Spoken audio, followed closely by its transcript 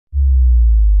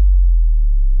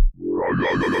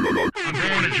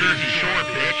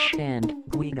and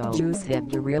Guido Juice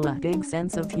had a real big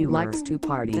sense of humor. Likes to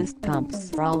party. This pumps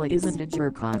frolic isn't a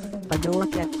jerk off. A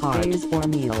dork at parties or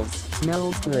meals.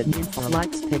 Smells good. Info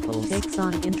likes pickles. Takes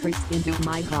on interest into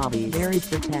my hobby. Very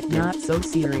protective. Not so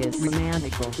serious.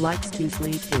 Romantical. Likes to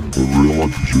sleep in. Gorilla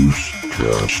Juice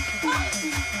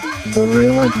Cast.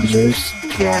 Gorilla Juice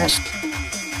Cast.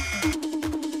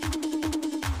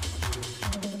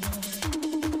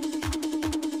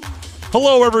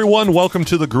 Hello, everyone. Welcome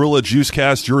to the Gorilla Juice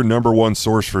Cast, your number one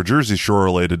source for Jersey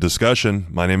Shore-related discussion.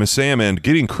 My name is Sam, and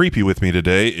getting creepy with me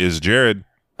today is Jared.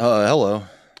 Hello.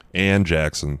 And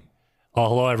Jackson. Oh,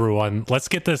 hello, everyone. Let's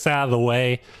get this out of the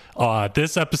way.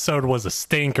 This episode was a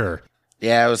stinker.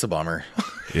 Yeah, it was a bummer.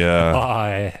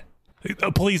 Yeah.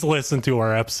 Please listen to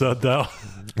our episode, though.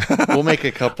 We'll make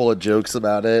a couple of jokes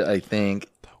about it, I think.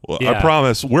 Well, Yeah. I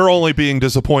promise, we're only being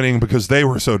disappointing because they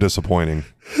were so disappointing.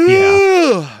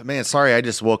 Yeah. Man, sorry, I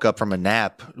just woke up from a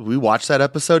nap. We watched that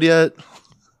episode yet?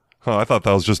 Oh, I thought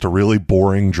that was just a really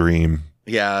boring dream.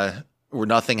 Yeah, where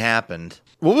nothing happened.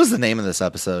 What was the name of this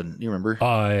episode? Do you remember?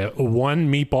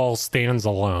 One meatball stands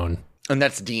alone. And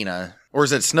that's Dina. Or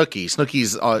is it Snooki?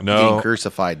 Snooki's No. getting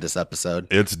crucified this episode.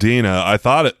 It's Dina. I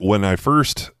thought it when I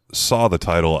first saw the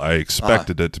title, I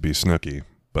expected it to be Snooki,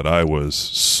 but I was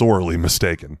sorely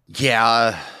mistaken.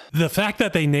 Yeah. The fact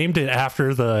that they named it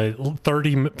after the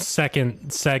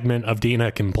 30-second segment of Dina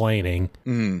complaining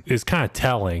is kind of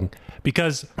telling.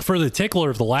 Because for the tickler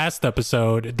of the last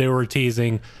episode, they were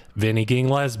teasing Vinny getting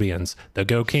lesbians, they'll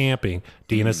go camping.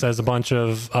 Dina says a bunch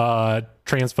of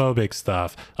transphobic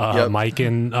stuff. Yep. Mike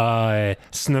and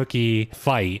Snooki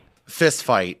fight. Fist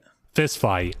fight.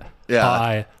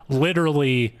 Yeah.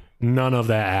 Literally none of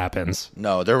that happens.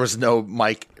 No, there was no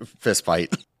Mike fist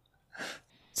fight.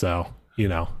 So,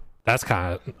 that's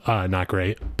kind of not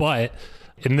great. But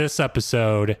in this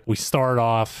episode, we start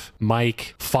off,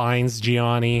 Mike finds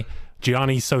Gianni.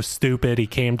 Gianni's so stupid, he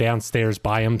came downstairs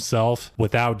by himself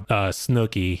without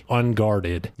Snooki,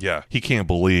 unguarded. Yeah,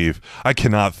 I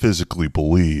cannot physically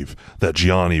believe that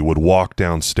Gianni would walk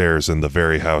downstairs in the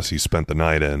very house he spent the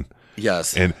night in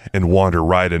Yes. and wander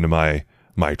right into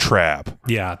my trap.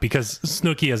 Yeah, because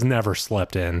Snooki has never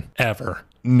slept in, ever.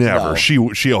 Never.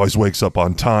 No. She always wakes up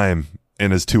on time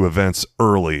and is to events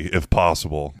early if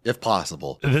possible. If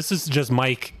possible. This is just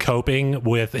Mike coping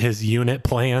with his unit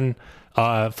plan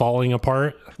falling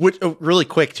apart. Which, really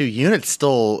quick, too, Unit's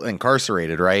still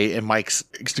incarcerated, right? And Mike's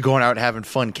going out having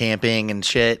fun camping and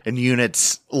shit, and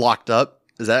Unit's locked up.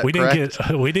 Is that correct?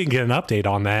 We didn't get an update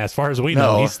on that. As far as we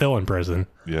know, No. he's still in prison.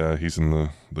 Yeah, he's in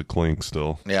the clink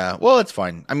still. Yeah, well, it's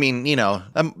fine. I mean,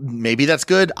 maybe that's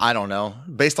good. I don't know.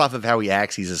 Based off of how he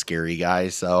acts, he's a scary guy,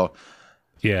 so...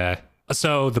 Yeah.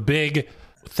 So the big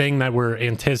thing that we're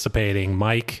anticipating,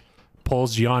 Mike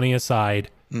pulls Gianni aside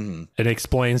and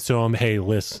explains to him, hey,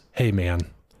 man,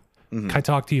 can I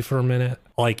talk to you for a minute?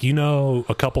 Like,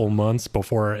 a couple months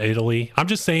before Italy, I'm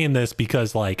just saying this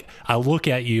because, like, I look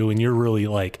at you and you're really,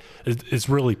 like, it's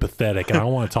really pathetic. And I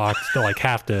don't want to talk to, like,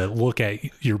 have to look at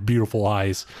your beautiful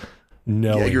eyes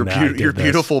knowing your that I did this.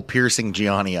 beautiful, piercing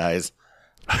Gianni eyes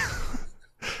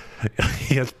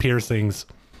He has piercings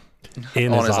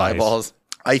in on his eyes. eyeballs.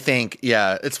 I think,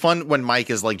 yeah, it's fun when Mike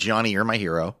is like, Gianni, you're my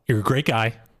hero. You're a great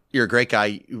guy. You're a great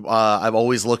guy. I've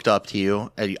always looked up to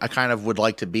you. I kind of would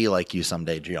like to be like you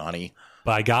someday, Gianni.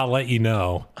 But I gotta let you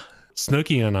know,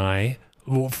 Snooki and I,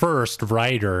 first,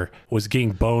 Ryder was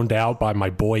getting boned out by my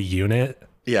boy Unit.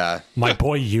 Yeah. My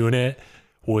boy Unit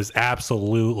was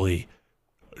absolutely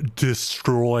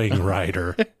destroying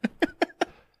Ryder.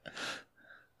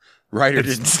 Ryder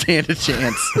didn't stand a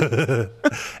chance.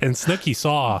 And Snooki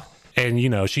saw,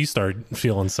 and, she started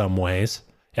feeling some ways.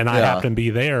 And I Yeah. happened to be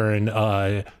there,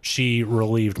 and she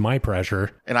relieved my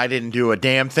pressure. And I didn't do a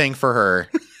damn thing for her.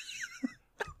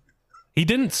 He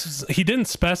didn't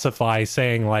specify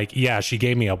saying, like, yeah, she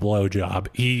gave me a blowjob.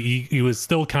 He was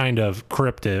still kind of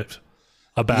cryptic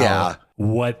about Yeah.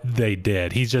 what they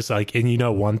did. He's just like,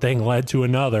 and one thing led to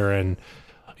another, and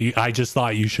I just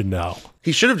thought you should know.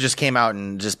 He should have just came out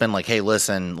and just been like, hey,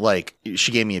 listen, like,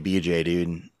 she gave me a BJ,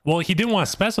 dude. Well, he didn't want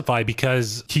to specify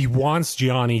because he wants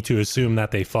Gianni to assume that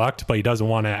they fucked, but he doesn't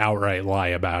want to outright lie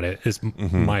about it, is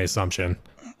my assumption.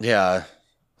 Yeah.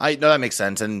 I know that makes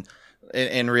sense. And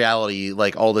in reality,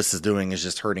 like, all this is doing is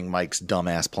just hurting Mike's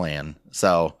dumbass plan.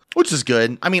 So, which is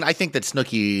good. I mean, I think that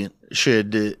Snooki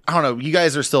should, I don't know, do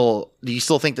you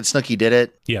still think that Snooki did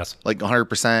it? Yes. Like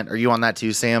 100%? Are you on that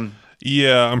too, Sam?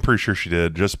 Yeah, I'm pretty sure she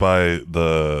did, just by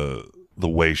the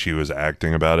way she was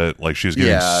acting about it. Like, she was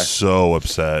getting so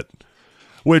upset.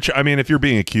 Which, I mean, if you're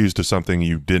being accused of something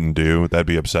you didn't do, that'd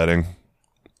be upsetting.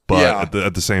 But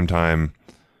at the same time,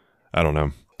 I don't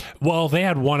know. Well, they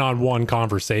had one-on-one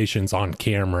conversations on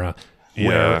camera where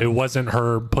Yeah. it wasn't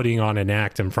her putting on an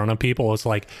act in front of people. It's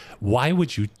like, why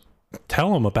would you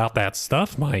tell him about that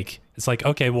stuff, Mike? It's like,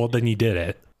 okay, well, then you did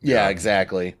it. Yeah,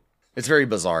 exactly. It's very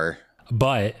bizarre.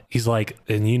 But he's like,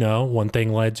 and one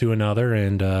thing led to another,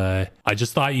 and I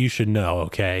just thought you should know,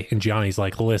 okay? And Gianni's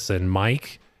like, listen,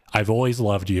 Mike, I've always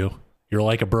loved you. You're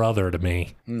like a brother to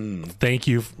me. Thank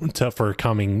you for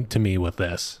coming to me with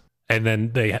this. And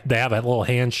then they have that little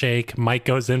handshake. Mike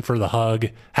goes in for the hug.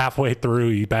 Halfway through,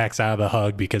 he backs out of the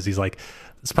hug because he's like,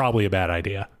 it's probably a bad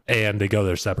idea. And they go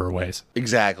their separate ways.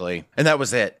 Exactly. And that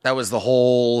was it. That was the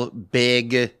whole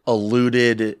big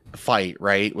alluded fight,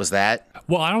 right? Was that?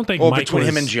 Well, I don't think Well, Mike between was,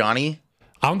 him and Gianni?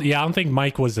 I don't think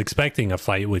Mike was expecting a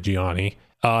fight with Gianni.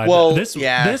 Well, this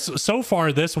yeah. so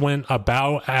far this went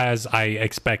about as I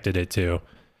expected it to,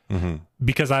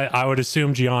 because I would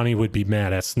assume Gianni would be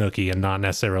mad at Snooki and not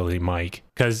necessarily Mike,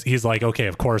 because he's like, okay,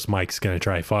 of course Mike's gonna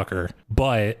try fuck her,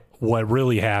 but what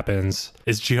really happens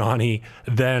is Gianni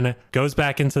then goes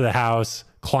back into the house,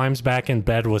 climbs back in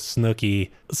bed with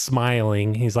Snooki,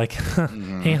 smiling. He's like,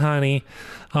 hey honey,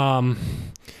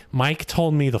 Mike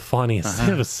told me the funniest.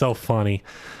 It was so funny.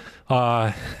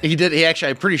 He did. He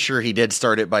actually, I'm pretty sure he did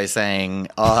start it by saying,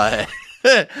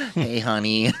 hey,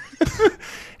 honey.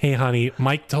 Hey, honey,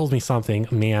 Mike told me something,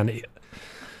 man.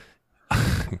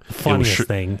 Funniest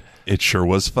thing. It sure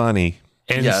was funny.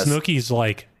 And Yes. Snooki's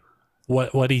like,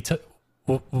 what'd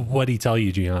he tell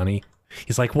you, Gianni?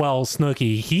 He's like, well,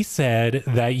 Snooki, he said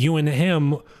that you and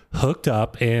him hooked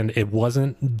up and it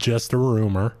wasn't just a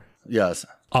rumor. Yes.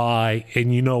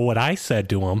 And you know what I said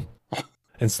to him?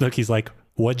 And Snooki's like,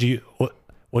 what'd you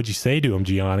say to him,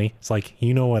 Gianni? It's like,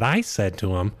 you know what I said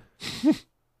to him?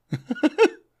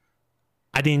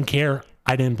 I didn't care.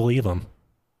 I didn't believe him.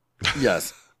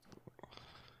 Yes.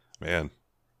 Man.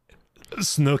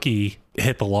 Snooki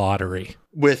hit the lottery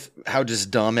With how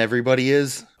just dumb everybody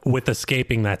is. with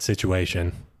escaping that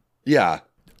situation. Yeah.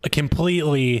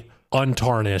 Completely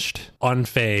untarnished,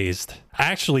 unfazed.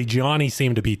 Actually, Gianni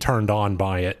seemed to be turned on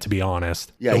by it, to be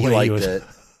honest. Yeah, The he way liked was it.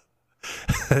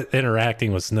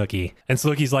 interacting with Snooki. And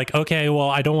Snooki's like, okay, well,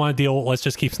 I don't want to deal. Let's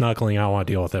just keep snuggling. I don't want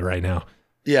to deal with it right now.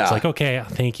 Yeah. It's like, okay,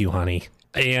 thank you, honey.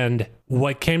 And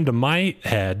what came to my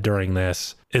head during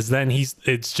this is then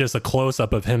it's just a close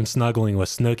up of him snuggling with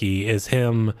Snooki, is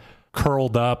him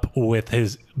curled up with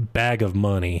his bag of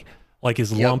money, like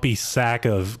his lumpy sack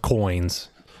of coins,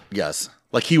 Yes.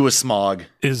 Like he was Smog.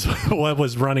 is what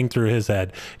was running through his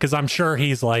head. Because I'm sure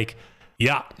he's like,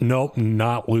 yeah, nope,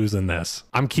 not losing this.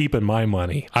 I'm keeping my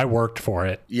money. I worked for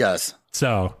it. Yes.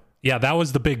 So, yeah, that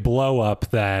was the big blow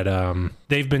up that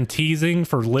they've been teasing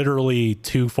for literally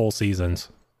 2 full seasons.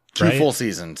 Two right? full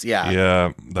seasons. Yeah.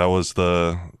 Yeah, that was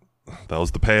the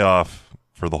payoff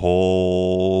for the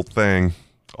whole thing.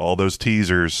 All those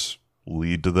teasers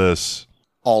lead to this.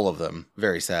 All of them.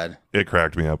 Very sad. It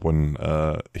cracked me up when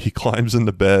he climbs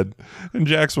into bed, and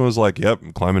Jackson was like,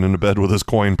 "Yep, climbing into bed with his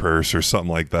coin purse or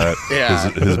something like that." Yeah.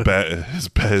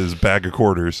 his bag of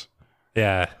quarters.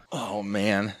 Yeah. Oh,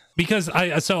 man. Because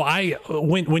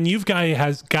when you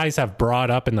guys have brought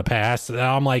up in the past,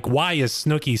 I'm like, why is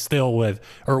Snooki still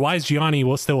why is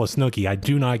Gianni still with Snooki? I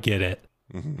do not get it.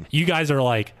 Mm-hmm. You guys are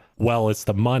like, well, it's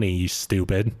the money, you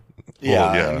stupid.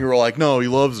 Yeah. yeah. And you were like, no, he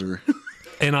loves her.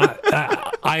 And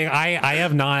I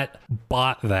have not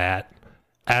bought that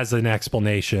as an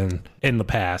explanation in the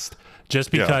past, just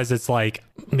because it's like,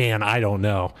 man, I don't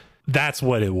know. That's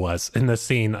what it was in the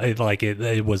scene.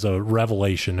 It was a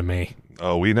revelation to me.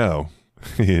 Oh, we know.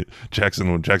 When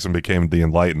Jackson became the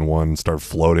enlightened one, started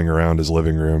floating around his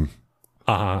living room.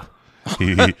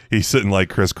 He's sitting like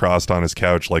crisscrossed on his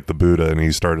couch like the Buddha, and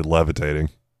he started levitating.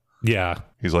 Yeah.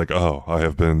 He's like, "Oh, I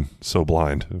have been so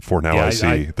blind. For now, Yeah, I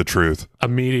see the truth."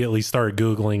 Immediately started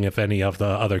Googling if any of the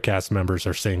other cast members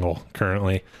are single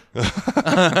currently.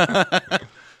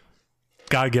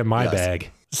 Gotta get my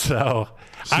bag. So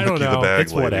I don't Snooki the know. bag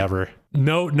It's lady. whatever.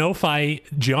 No fight.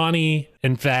 Johnny,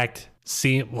 in fact,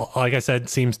 like I said,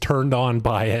 seems turned on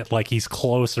by it. Like he's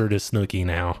closer to Snooki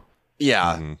now.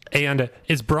 Yeah. And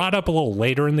it's brought up a little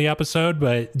later in the episode,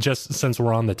 but just since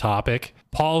we're on the topic,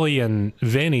 Paulie and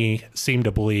Vinny seem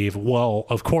to believe, well,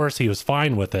 of course he was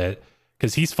fine with it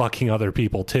because he's fucking other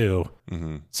people too.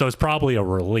 So it's probably a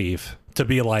relief to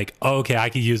be like, okay, I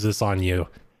could use this on you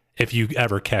if you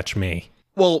ever catch me.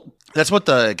 Well, that's what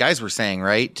the guys were saying,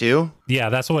 right? Too. Yeah,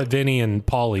 that's what Vinny and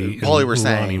Paulie were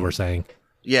saying. Ronnie were saying.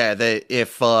 Yeah. That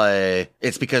if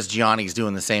it's because Gianni's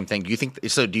doing the same thing. Do you think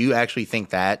so? Do you actually think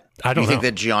that? I don't Do you think know.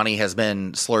 that Gianni has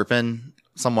been slurping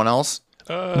someone else?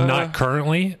 Not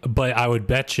currently, but I would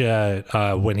bet you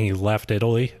when he left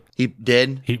Italy, He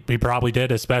did? He probably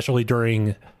did, especially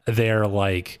during their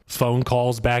like phone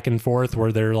calls back and forth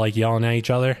where they're like yelling at each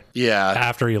other. Yeah.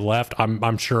 After he left,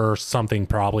 I'm sure something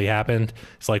probably happened.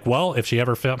 It's like, well, if she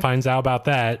ever finds out about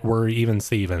that, we're even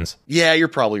Stevens. Yeah, you're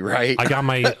probably right. I got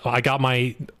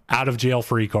my out of jail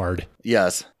free card.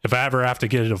 Yes. If I ever have to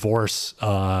get a divorce,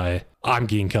 I'm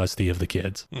getting custody of the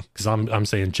kids because I'm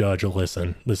saying, Judge,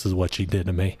 listen, this is what she did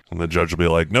to me. And the judge will be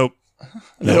like, nope.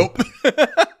 Nope.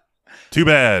 Too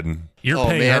bad. You're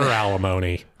paying her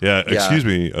alimony. Yeah, excuse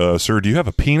me, sir, do you have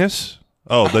a penis?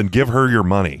 Oh, then give her your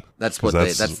money. That's what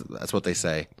that's what they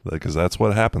say. Because that's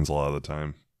what happens a lot of the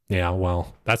time. Yeah,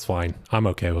 well, that's fine. I'm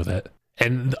okay with it.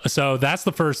 And so that's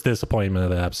the first disappointment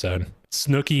of the episode.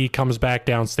 Snooki comes back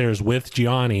downstairs with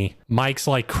Gianni. Mike's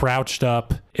like crouched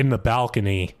up in the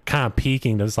balcony, kind of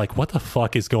peeking. It's like, what the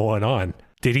fuck is going on?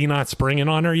 Did he not spring it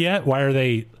on her yet?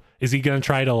 Is he going to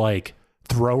try to like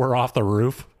throw her off the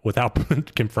roof without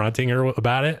confronting her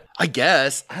about it? I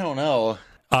guess. I don't know.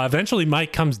 Eventually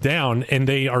Mike comes down and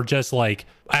they are just like,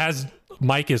 as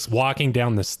Mike is walking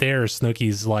down the stairs,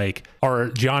 Snooki's like, or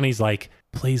Gianni's like,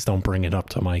 please don't bring it up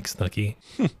to Mike, Snooki.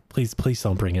 Please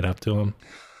don't bring it up to him.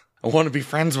 I want to be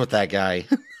friends with that guy.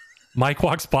 Mike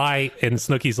walks by and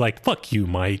Snooki's like, fuck you,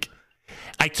 Mike.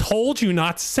 I told you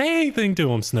not to say anything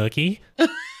to him, Snooki.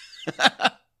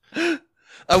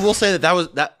 I will say that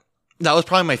was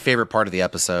probably my favorite part of the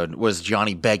episode was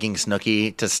Johnny begging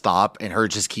Snooki to stop and her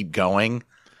just keep going.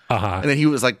 And then he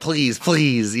was like,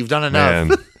 please, you've done enough.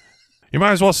 Man, you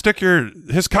might as well stick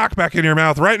his cock back in your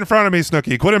mouth right in front of me,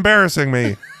 Snooki. Quit embarrassing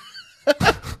me.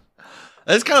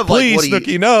 That's kind of please, like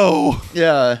Snooki, no.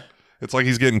 Yeah. It's like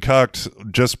he's getting cucked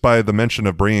just by the mention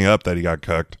of bringing up that he got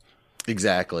cucked.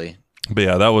 Exactly. But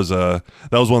yeah, that was one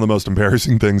of the most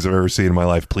embarrassing things I've ever seen in my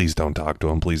life. Please don't talk to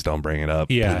him. Please don't bring it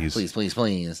up. Yeah,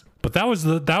 please. But that was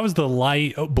the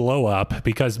light blow up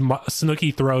because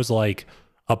Snooki throws like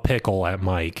a pickle at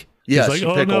Mike. Yeah, he's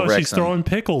like, oh no, she's throwing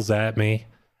pickles at me,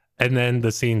 and then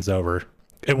the scene's over.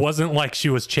 It wasn't like she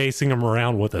was chasing him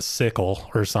around with a sickle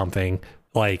or something.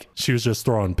 Like she was just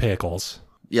throwing pickles.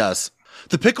 Yes,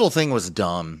 the pickle thing was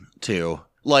dumb too.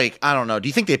 Like I don't know. Do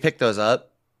you think they picked those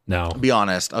up? No. Be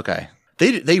honest. Okay.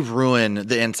 They ruin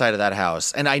the inside of that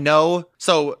house. And I know,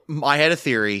 so I had a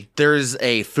theory. There's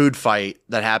a food fight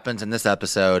that happens in this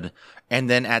episode. And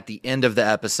then at the end of the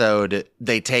episode,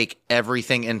 they take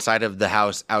everything inside of the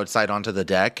house outside onto the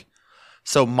deck.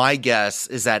 So my guess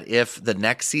is that if the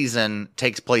next season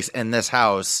takes place in this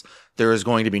house, there is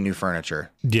going to be new furniture.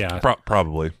 Yeah.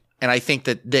 Probably. And I think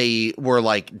that they were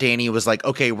like, Danny was like,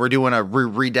 okay, we're doing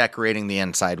redecorating the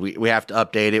inside. We have to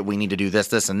update it. We need to do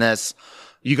this, and this.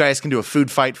 You guys can do a food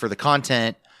fight for the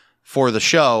content for the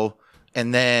show.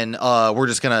 And then we're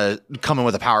just going to come in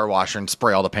with a power washer and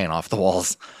spray all the paint off the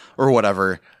walls or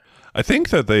whatever. I think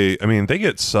that they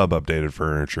get sub-updated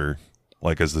furniture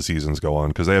like as the seasons go on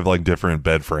because they have like different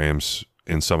bed frames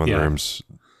in some of the rooms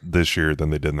this year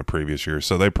than they did in the previous year.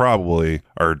 So they probably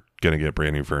are going to get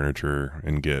brand new furniture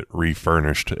and get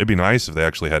refurnished. It'd be nice if they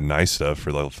actually had nice stuff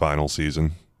for the final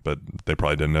season, but they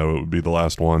probably didn't know it would be the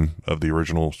last one of the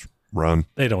original run.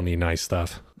 They don't need nice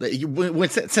stuff.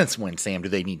 Since when, Sam, do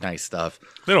they need nice stuff?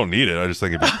 They don't need it. I just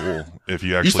think it'd be cool if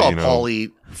you actually, you saw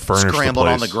Paulie furnish scrambled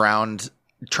the on the ground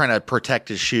trying to protect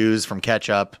his shoes from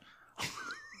ketchup.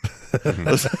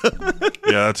 Yeah,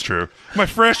 that's true. My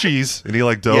freshies. And he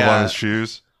like dove on his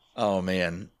shoes. Oh,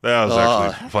 man. That was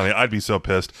actually funny. I'd be so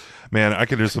pissed. Man, I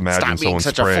could just imagine someone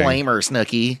such spraying. A flamer,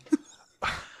 Snooki.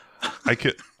 I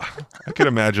could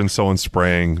imagine someone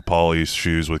spraying Paulie's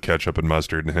shoes with ketchup and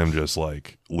mustard and him just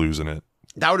like losing it.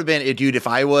 That would have been it, dude. If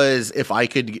I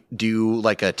could do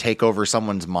like a take over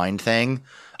someone's mind thing,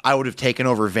 I would have taken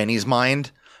over Vinny's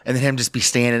mind and then him just be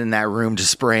standing in that room just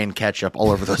spraying ketchup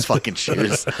all over those fucking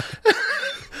shoes.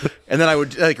 And then I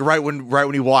would like right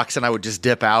when he walks in, I would just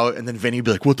dip out, and then Vinny would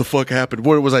be like, "What the fuck happened?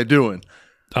 What was I doing?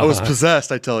 I was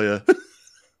possessed, I tell you."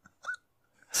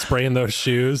 Spraying those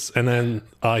shoes, and then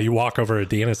you walk over to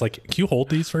Dean. It's like, "Can you hold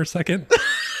these for a second?"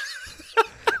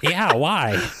 Yeah,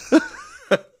 why?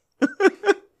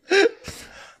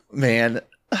 Man,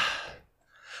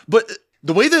 but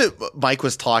the way that Mike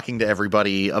was talking to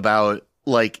everybody about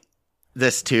like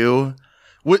this too,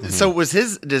 so was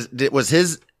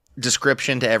his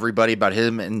description to everybody about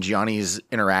him and Gianni's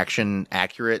interaction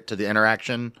accurate to the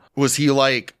interaction? Was he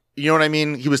like, you know what I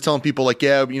mean? He was telling people like,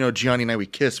 yeah, you know, Gianni and I, we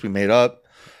kissed, we made up.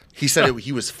 He said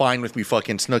he was fine with me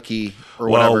fucking Snooki or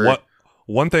whatever.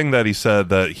 One thing Mike said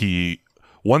that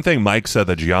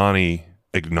Gianni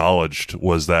acknowledged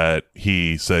was that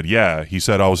he said, yeah, he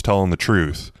said I was telling the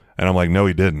truth. And I'm like, no,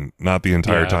 he didn't. Not the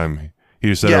entire time. He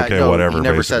just said, okay, whatever. He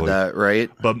never basically. said that, right?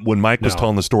 But when Mike was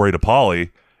telling the story to Paulie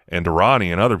and to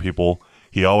Ronnie and other people,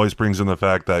 he always brings in the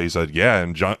fact that he said, yeah,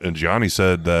 and Gianni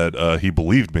said that he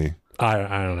believed me.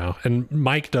 I don't know. And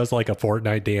Mike does like a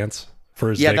Fortnite dance for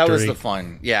his victory. That was the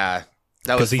fun. Yeah,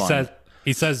 that was fun.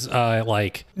 He says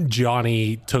like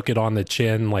Johnny took it on the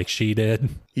chin like she did.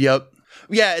 Yep.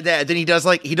 Yeah, then he does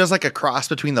like a cross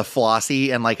between the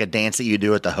Flossie and like a dance that you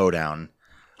do at the hoedown.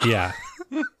 Yeah.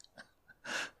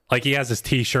 Like he has his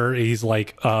t-shirt, he's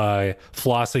like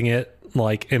flossing it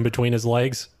like in between his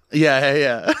legs.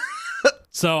 Yeah.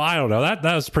 So I don't know. That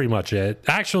was pretty much it.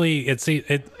 Actually,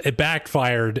 it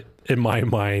backfired in my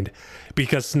mind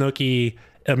because Snooki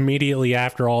immediately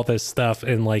after all this stuff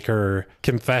in like her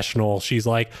confessional, she's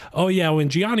like, "Oh yeah, when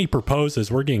Gianni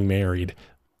proposes, we're getting married."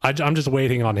 I'm just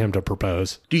waiting on him to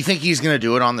propose. Do you think he's going to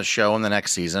do it on the show in the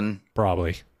next season?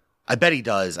 Probably. I bet he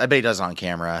does. I bet he does on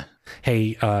camera.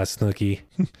 Hey, Snooki,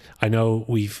 I know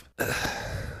we've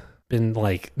been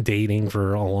like dating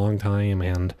for a long time,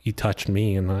 and you touched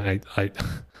me, and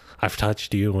I've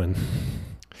touched you, and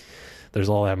there's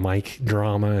all that Mike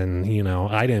drama, and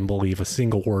I didn't believe a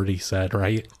single word he said,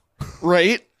 right?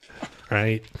 Right.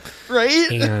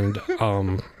 And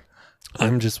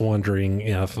I'm just wondering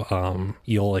if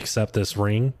you'll accept this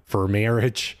ring for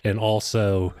marriage and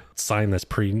also sign this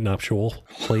prenuptial,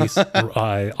 please,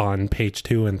 on page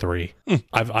 2 and 3.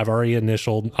 I've already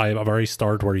initialed. I've already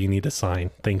started where you need to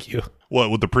sign. Thank you. What,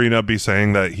 would the prenup be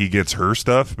saying that he gets her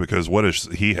stuff? Because what does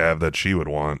he have that she would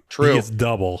want? True. He gets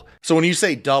double. So when you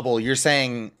say double, you're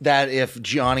saying that if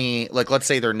Gianni, like let's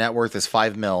say their net worth is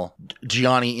 $5 million,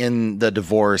 Gianni in the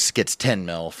divorce gets $10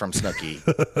 million from Snooki.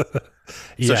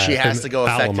 So she has to go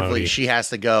effectively. Alimony. She has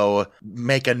to go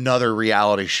make another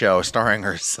reality show starring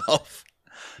herself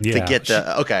to get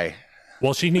the okay.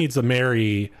 Well, she needs to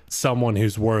marry someone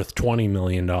who's worth $20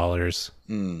 million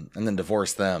And then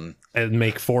divorce them and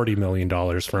make $40 million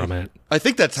from it. I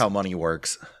think that's how money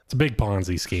works. It's a big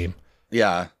Ponzi scheme.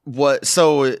 Yeah. What?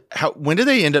 So when did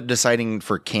they end up deciding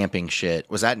for camping shit?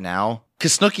 Was that now?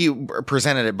 Because Snooki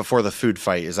presented it before the food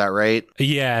fight. Is that right?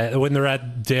 Yeah, when they're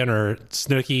at dinner,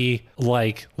 Snooki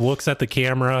like looks at the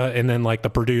camera, and then like the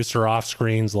producer off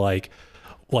screen's like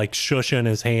shushing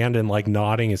his hand and like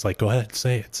nodding. It's like, go ahead,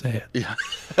 say it. Yeah.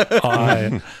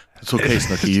 It's okay,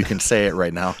 Snooki. You can say it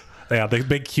right now. Yeah, the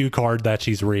big cue card that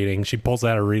she's reading. She pulls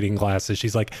out her reading glasses.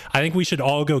 She's like, I think we should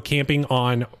all go camping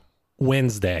on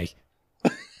Wednesday.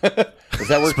 Does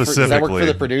that work for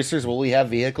the producers? Will we have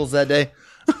vehicles that day?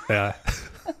 Yeah.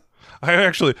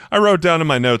 I wrote down in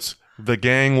my notes, the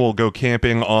gang will go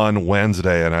camping on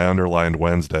Wednesday, and I underlined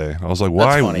Wednesday. I was like,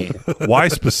 why? That's funny. Why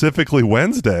specifically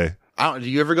Wednesday? Do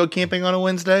you ever go camping on a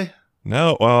Wednesday?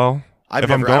 No, well, I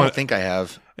don't think I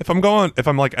have. If I'm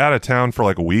like out of town for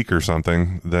like a week or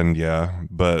something, then yeah.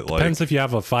 But like, depends if you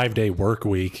have a 5-day work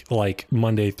week, like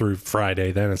Monday through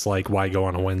Friday, then it's like, why go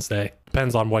on a Wednesday?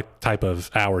 Depends on what type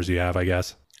of hours you have, I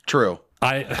guess. True.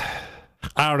 I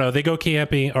don't know. They go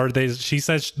camping, or she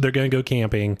says they're going to go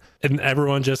camping, and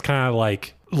everyone just kind of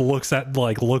like looks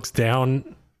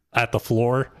down at the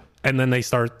floor, and then they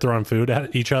start throwing food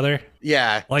at each other.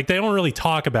 Yeah. Like they don't really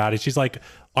talk about it. She's like,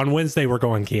 on Wednesday we're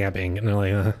going camping, and they're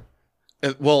like,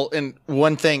 Well, and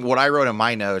one thing, what I wrote in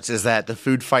my notes is that the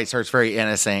food fight starts very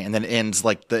innocent and then ends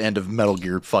like the end of Metal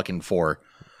Gear fucking 4,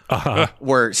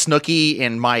 where Snooki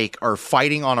and Mike are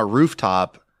fighting on a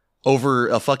rooftop over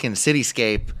a fucking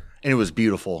cityscape. And it was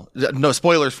beautiful. No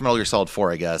spoilers for Metal Gear Solid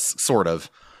 4, I guess, sort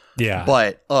of. Yeah.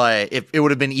 But it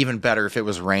would have been even better if it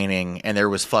was raining and there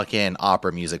was fucking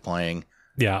opera music playing.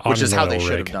 Yeah, which is how they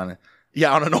should have done it.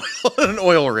 Yeah, on an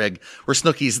oil rig where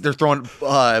they're throwing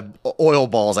oil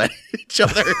balls at each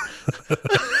other.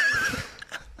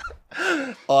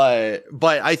 But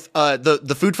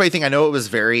the food fight thing, I know it was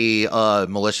very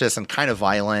malicious and kind of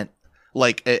violent,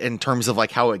 like in terms of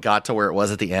like how it got to where it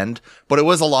was at the end. But it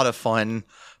was a lot of fun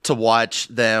to watch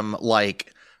them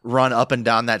like run up and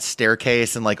down that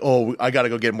staircase and like, oh, I got to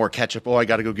go get more ketchup. Oh, I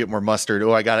got to go get more mustard.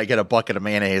 Oh, I got to get a bucket of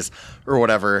mayonnaise or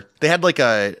whatever. They had like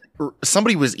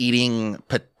somebody was eating,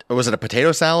 was it a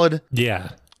potato salad?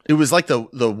 Yeah. It was like the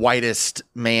whitest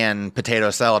man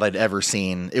potato salad I'd ever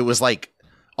seen. It was like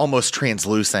almost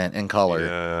translucent in color.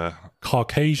 Yeah.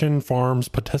 Caucasian Farms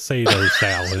potato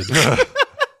salad.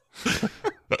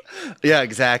 Yeah,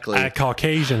 exactly. At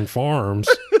Caucasian Farms,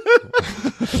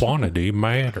 quantity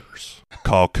matters.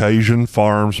 Caucasian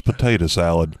Farms potato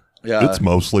salad. Yeah. It's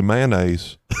mostly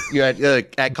mayonnaise. Yeah,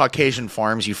 at Caucasian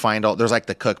Farms, you find there's like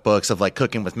the cookbooks of like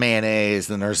cooking with mayonnaise,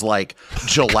 and there's like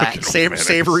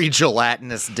savory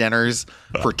gelatinous dinners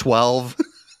for $12.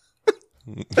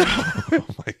 Oh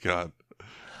my god.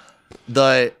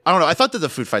 I don't know. I thought that the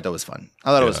food fight though was fun. I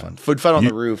thought it was fun. Food fight on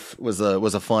the roof was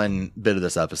a fun bit of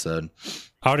this episode.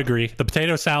 I would agree. The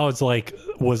potato salad's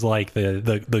was like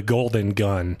the golden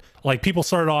gun. Like people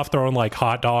started off throwing like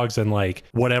hot dogs and like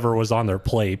whatever was on their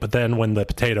plate, but then when the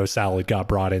potato salad got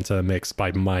brought into the mix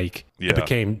by Mike, it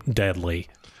became deadly.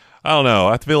 I don't know.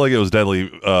 I feel like it was deadly.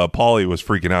 Paulie was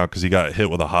freaking out because he got hit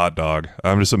with a hot dog.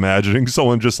 I'm just imagining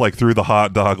someone just like threw the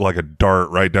hot dog like a dart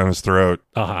right down his throat.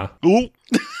 Ooh.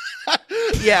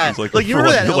 Yeah, like you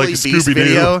remember that like LA Beast Scooby-Doo.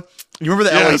 video? You remember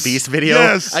the LA Beast video?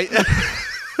 Yes.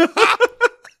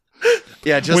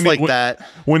 Yeah, just that.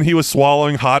 When he was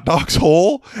swallowing hot dogs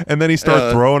whole, and then he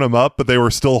started throwing them up, but they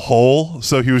were still whole,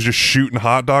 so he was just shooting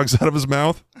hot dogs out of his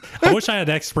mouth. I wish I had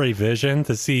X-ray vision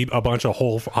to see a bunch of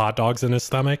whole hot dogs in his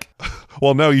stomach.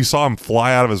 Well, no, you saw him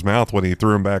fly out of his mouth when he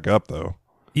threw them back up, though.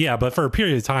 Yeah, but for a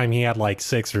period of time, he had like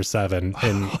 6 or 7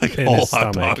 in whole his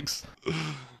hot stomach. dogs.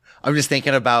 I'm just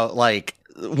thinking about like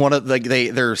one of like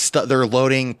they're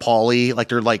loading Paulie, like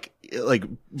they're like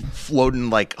floating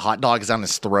like hot dogs down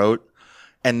his throat.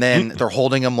 And then they're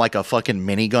holding him like a fucking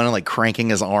minigun and like cranking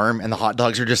his arm, and the hot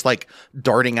dogs are just like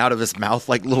darting out of his mouth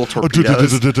like little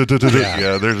torpedoes.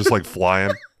 Yeah, they're just like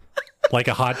flying. Like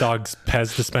a hot dog's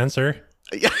Pez dispenser.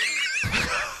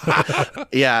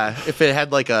 Yeah, if it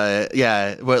had like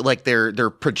but like they're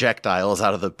projectiles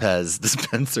out of the Pez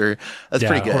dispenser. That's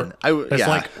pretty good. It's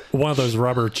like one of those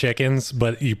rubber chickens,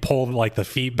 but you pull like the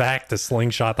feet back to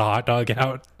slingshot the hot dog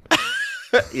out.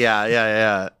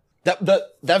 Yeah.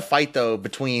 That fight though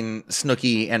between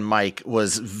Snooki and Mike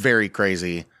was very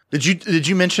crazy. Did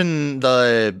you mention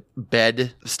the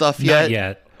bed stuff yet? Not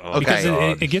yet. Oh, because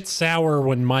okay. it gets sour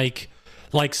when Mike,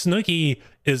 like Snooki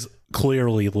is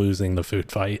clearly losing the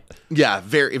food fight. Yeah,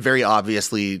 very very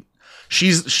obviously.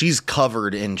 She's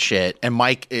covered in shit, and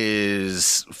Mike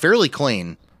is fairly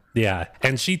clean. Yeah,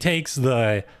 and she takes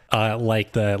the I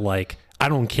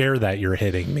don't care that you're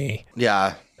hitting me.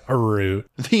 Yeah. A route.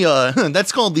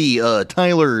 That's called the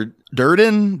Tyler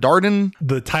Darden.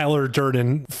 The Tyler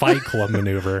Durden Fight Club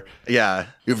maneuver. Yeah.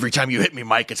 Every time you hit me,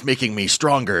 Mike, it's making me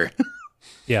stronger.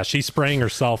 Yeah, she's spraying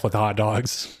herself with hot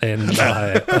dogs, and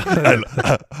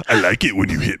I like it when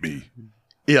you hit me.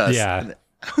 Yes. Yeah.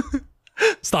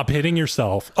 Stop hitting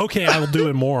yourself. Okay, I will do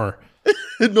it more.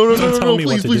 No, Tell me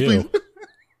what to do. Please.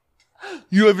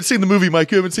 You haven't seen the movie,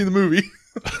 Mike. You haven't seen the movie.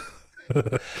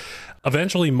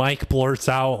 Eventually, Mike blurts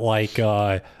out like,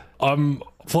 "I'm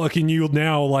fucking you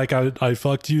now, like I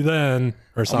fucked you then,"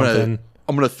 or something.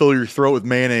 I'm gonna fill your throat with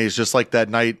mayonnaise, just like that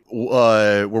night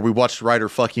where we watched Ryder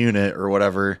fuck Unit or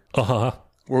whatever.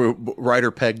 Where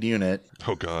Ryder pegged Unit.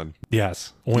 Oh God.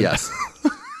 Yes. Yes.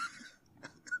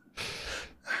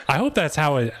 I hope that's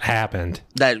how it happened.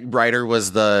 That Ryder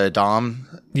was the Dom.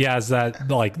 Yeah, is that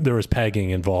like there was pegging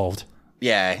involved?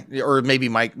 Yeah, or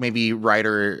maybe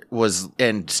Ryder was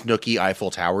and Snooki Eiffel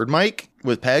Towered Mike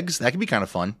with pegs. That could be kind of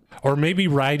fun. Or maybe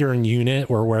Ryder and Unit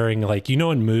were wearing like, you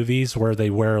know, in movies where they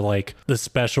wear like the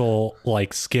special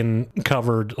like skin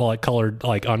covered like colored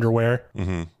like underwear.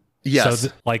 Mm-hmm. Yes, so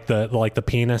like the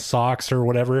penis socks or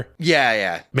whatever.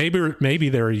 Yeah. Maybe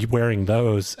they're wearing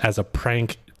those as a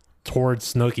prank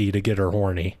towards Snooki to get her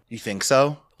horny. You think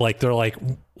so? Like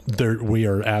we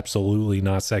are absolutely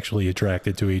not sexually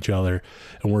attracted to each other,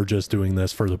 and we're just doing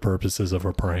this for the purposes of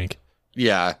a prank.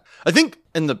 Yeah. I think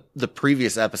in the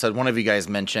previous episode, one of you guys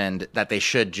mentioned that they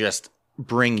should just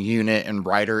bring Unit and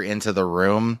Ryder into the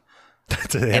room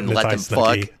and let them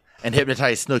Snooki. fuck and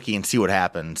hypnotize Snooki and see what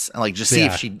happens. And like just see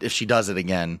if she does it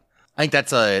again. I think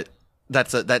that's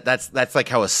like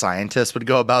how a scientist would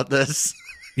go about this.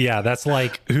 Yeah, that's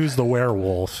like, who's the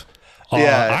werewolf?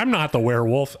 Yeah. I'm not the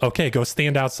werewolf. Okay, go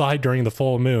stand outside during the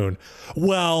full moon.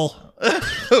 Well,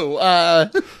 or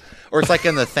it's like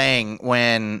in The Thing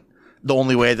when the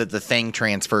only way that the thing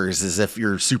transfers is if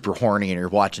you're super horny and you're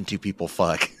watching two people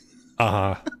fuck.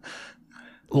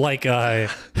 Like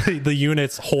the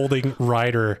Unit's holding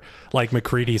Ryder, like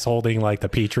McCready's holding like the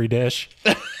Petri dish.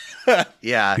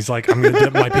 Yeah. He's like, I'm gonna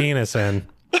dip my penis in.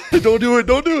 Don't do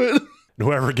it.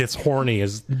 Whoever gets horny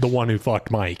is the one who fucked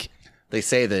Mike. They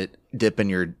say that dipping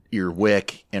your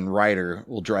wick in Ryder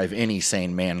will drive any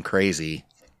sane man crazy.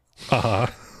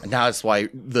 And now that's why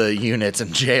the Unit's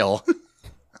in jail.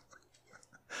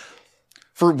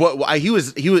 For what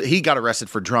he got arrested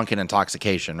for drunken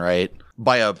intoxication, right?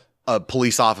 By a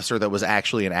police officer that was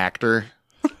actually an actor.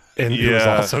 And he was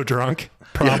also drunk,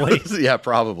 probably. Yeah,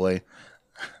 probably.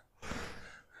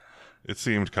 It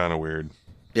seemed kind of weird.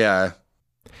 Yeah.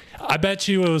 I bet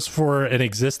you it was for an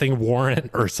existing warrant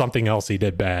or something else he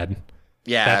did bad.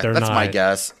 Yeah, that's my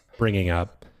guess. Bringing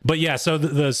up. But yeah, so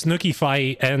the Snooki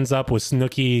fight ends up with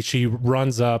Snooki. She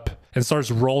runs up and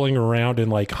starts rolling around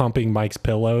and like humping Mike's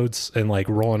pillows and like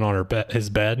rolling on his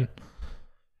bed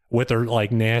with her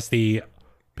like nasty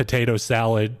potato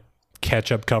salad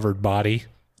ketchup covered body.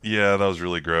 Yeah, that was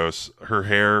really gross. Her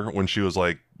hair when she was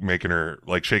like making her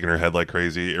like shaking her head like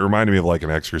crazy. It reminded me of like an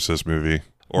Exorcist movie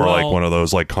or like one of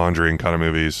those like Conjuring kind of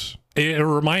movies. It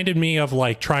reminded me of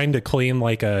like trying to clean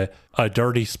like a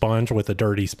dirty sponge with a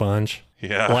dirty sponge.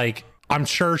 Yeah. Like I'm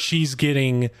sure she's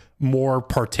getting more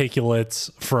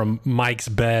particulates from Mike's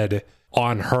bed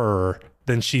on her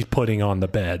than she's putting on the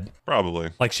bed. Probably.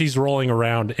 Like she's rolling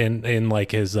around in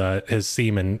like his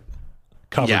semen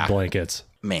covered blankets.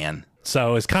 Man.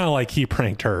 So it's kind of like he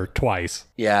pranked her twice.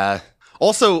 Yeah.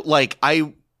 Also, like,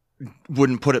 I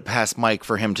wouldn't put it past Mike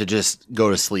for him to just go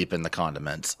to sleep in the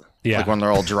condiments. Yeah. Like when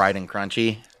they're all dried and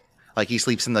crunchy. Like he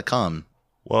sleeps in the cum.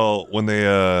 Well, when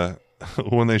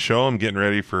they show him getting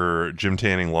ready for Jim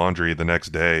Tanning laundry the next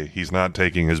day, he's not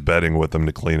taking his bedding with him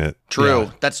to clean it. True.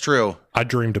 Yeah. That's true. I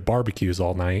dreamed of barbecues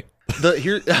all night.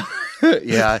 Yeah.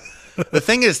 The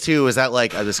thing is, too, is that,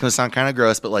 like, this is going to sound kind of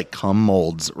gross, but, like, cum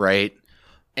molds, right?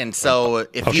 And so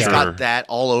if he's got that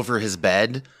all over his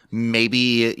bed,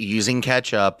 maybe using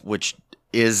ketchup, which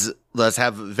does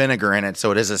have vinegar in it,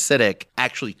 so it is acidic,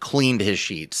 actually cleaned his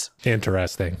sheets.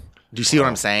 Interesting. Do you see what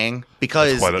I'm saying?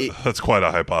 Because that's quite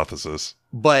a hypothesis.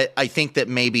 But I think that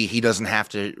maybe he doesn't have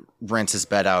to rinse his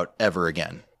bed out ever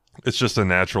again. It's just a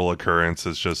natural occurrence.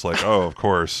 It's just like, oh, of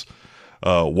course.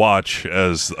 Watch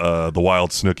as the wild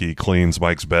Snooki cleans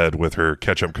Mike's bed with her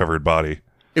ketchup-covered body.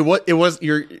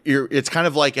 It's kind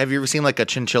of like, have you ever seen like a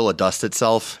chinchilla dust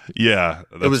itself? Yeah.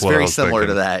 It was very similar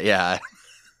to that, yeah.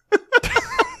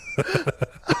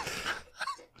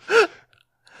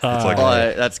 It's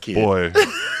like, that's cute. Boy,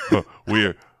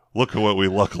 look at what we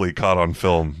luckily caught on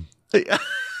film.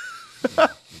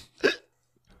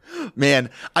 Man,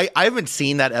 I haven't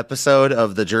seen that episode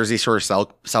of the Jersey Shore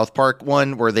South Park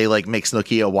one where they like make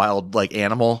Snooki a wild like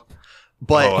animal.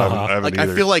 But I haven't I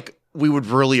either. feel like we would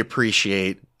really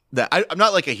appreciate that. I'm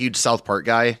not like a huge South Park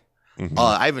guy. Mm-hmm.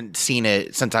 I haven't seen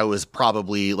it since I was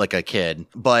probably like a kid,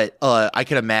 but I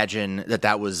could imagine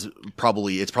that was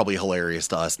it's probably hilarious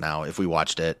to us now if we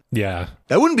watched it. Yeah.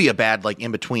 That wouldn't be a bad like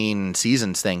in between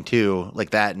seasons thing too,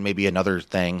 like that and maybe another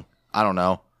thing. I don't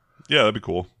know. Yeah, that'd be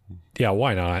cool. Yeah,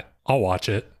 why not? I'll watch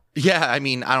it. Yeah, I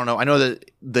mean, I don't know. I know that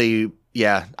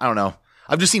I don't know.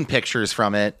 I've just seen pictures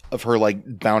from it of her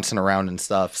like bouncing around and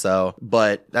stuff. So,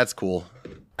 but that's cool.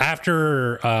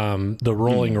 After the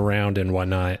rolling around and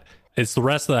whatnot, it's the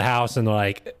rest of the house, and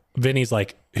like Vinny's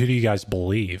like, "Who do you guys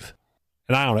believe?"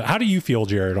 And I don't know. How do you feel,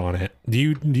 Jared, on it? Do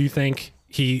you think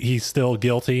he's still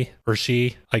guilty, or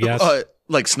she? I guess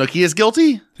like Snooki is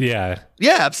guilty. Yeah.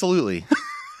 Yeah, absolutely.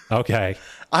 Okay.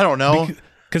 I don't know.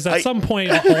 Because at some point,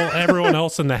 everyone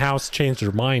else in the house changed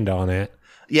their mind on it.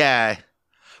 Yeah.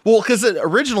 Well, because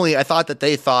originally I thought that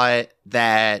they thought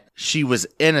that she was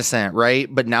innocent, right?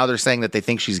 But now they're saying that they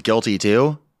think she's guilty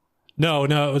too.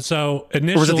 No. So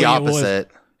initially, or was it the opposite?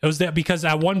 It was that because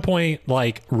at one point,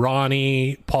 like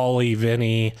Ronnie, Paulie,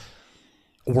 Vinny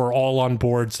were all on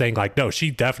board saying like, no, she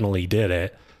definitely did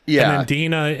it. Yeah. And then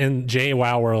Dina and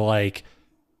JWoww were like,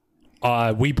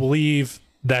 we believe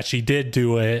that she did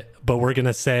do it, but we're going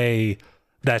to say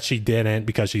that she didn't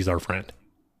because she's our friend.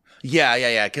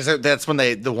 Yeah. Because that's when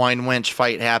the wine wench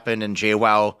fight happened, and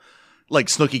JWoww, like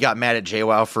Snooki got mad at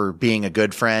JWoww for being a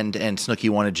good friend, and Snooki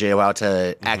wanted JWoww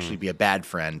to actually be a bad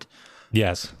friend.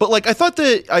 Yes. But like I thought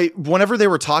that whenever they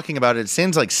were talking about it, it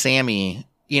seems like Sammy,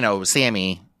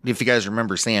 if you guys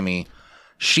remember Sammy,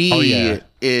 she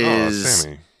is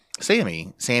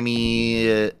Sammy.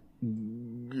 Sammy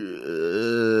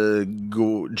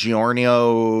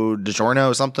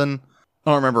DiGiorno something. I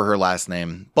don't remember her last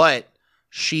name, but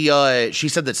she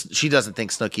said that she doesn't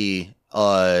think Snooki.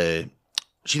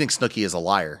 She thinks Snooki is a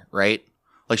liar, right?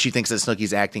 Like she thinks that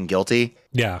Snooki's acting guilty.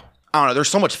 Yeah. I don't know. There's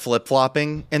so much flip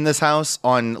flopping in this house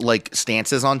on like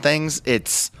stances on things.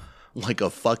 It's like a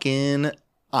fucking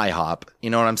IHOP. You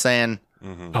know what I'm saying?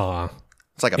 Mm-hmm.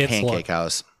 It's like a pancake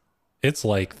house. It's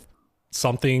like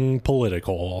something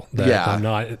political that I'm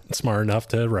not smart enough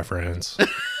to reference.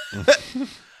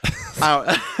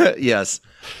 Yes.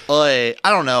 I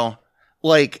don't know.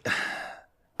 Like,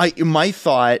 my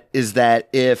thought is that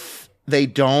if they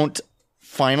don't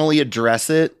finally address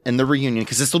it in the reunion,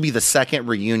 because this will be the second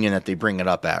reunion that they bring it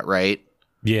up at, right?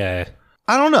 Yeah.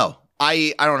 I don't know.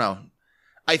 I don't know.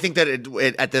 I think that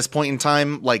it at this point in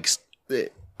time, like,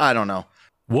 I don't know.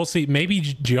 We'll see. Maybe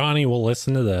Gianni will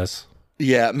listen to this.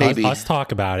 Yeah, maybe. Us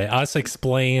talk about it. Us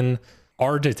explain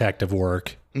our detective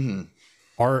work,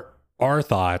 our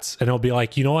thoughts, and it'll be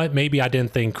like, you know what? Maybe I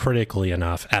didn't think critically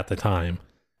enough at the time.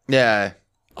 Yeah.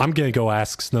 I'm going to go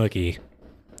ask Snooki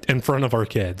in front of our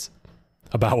kids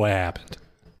about what happened.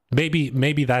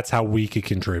 Maybe that's how we could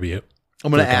contribute.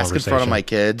 I'm going to ask in front of my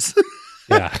kids.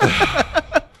 Yeah.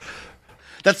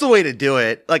 That's the way to do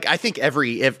it. Like, I think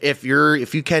if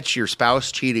you catch your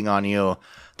spouse cheating on you,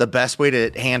 the best way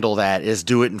to handle that is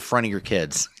do it in front of your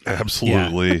kids.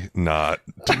 Absolutely not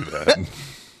do that.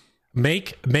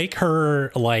 Make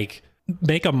her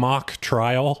make a mock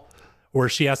trial where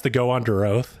she has to go under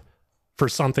oath for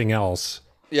something else.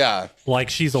 Yeah. Like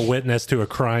she's a witness to a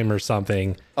crime or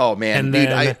something. Oh man, And dude,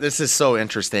 then- this is so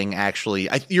interesting. Actually,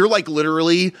 you're like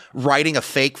literally writing a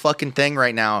fake fucking thing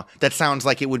right now. That sounds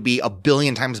like it would be a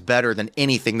billion times better than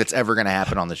anything that's ever going to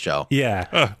happen on the show.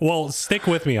 Yeah. Well, stick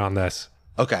with me on this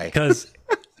Okay. because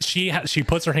she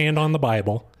puts her hand on the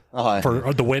Bible Uh-huh.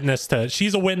 for the witness to.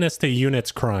 She's a witness to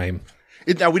Unit's crime.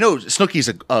 Now we know Snooki's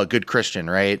a good Christian,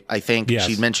 right? I think Yes.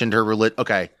 she mentioned her religion.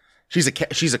 Okay, she's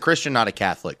a Christian, not a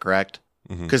Catholic, correct?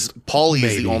 Because Paulie is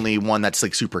Maybe. the only one that's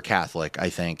like super Catholic, I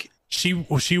think.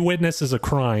 She witnesses a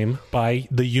crime by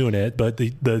the unit, but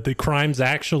the crime's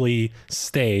actually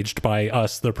staged by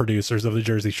us, the producers of the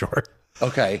Jersey Shore.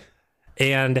 Okay.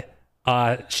 And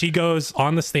she goes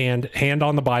on the stand, hand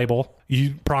on the Bible.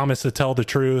 You promise to tell the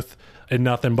truth and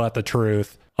nothing but the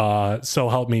truth. So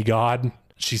help me God.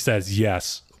 She says,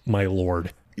 yes, my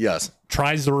Lord. Yes.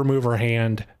 Tries to remove her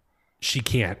hand. She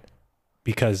can't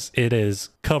because it is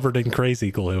covered in crazy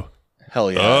glue.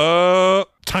 Hell yeah.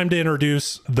 Time to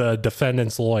introduce the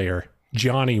defendant's lawyer.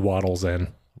 Johnny waddles in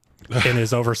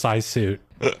his oversized suit.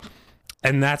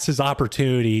 And that's his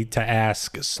opportunity to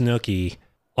ask Snooki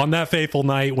on that fateful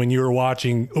night when you were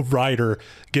watching Ryder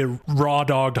get raw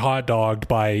dogged, hot dogged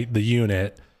by the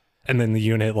unit. And then the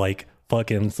unit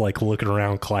fucking looking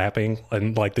around clapping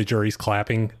and the jury's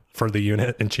clapping for the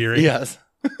unit and cheering. Yes.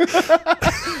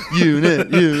 Unit.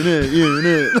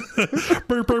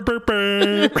 Burp, burp, burp,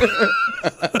 burp.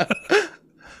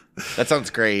 That sounds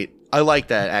great. I like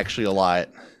that actually a lot.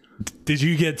 Did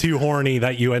you get too horny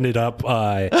that you ended up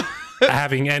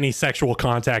having any sexual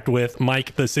contact with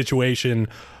Mike the Situation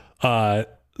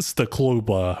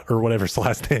Stakluba or whatever his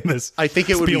last name is? I think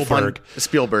it would be fun. Spielberg.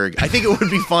 Spielberg. I think it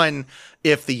would be fun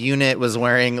if the unit was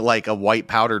wearing a white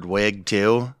powdered wig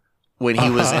too when he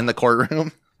was in the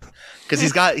courtroom. Because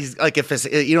he's like if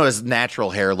his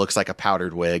natural hair looks like a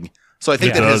powdered wig. So I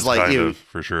think It that his does kind of,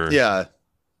 for sure. yeah.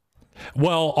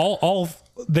 Well, all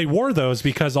they wore those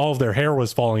because all of their hair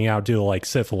was falling out due to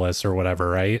syphilis or whatever,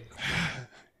 right?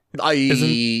 I thought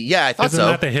Isn't so.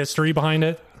 that the history behind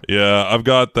it? Yeah, I've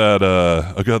got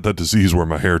that disease where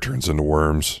my hair turns into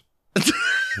worms.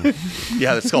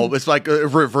 Yeah, it's like a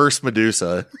reverse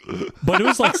Medusa. But it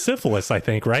was like syphilis, I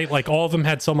think, right? All of them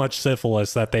had so much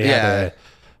syphilis that they had to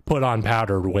put on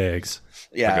powdered wigs.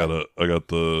 Yeah. I got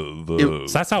the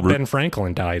So that's how Ben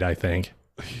Franklin died, I think.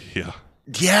 yeah.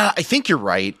 Yeah, I think you're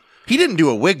right. He didn't do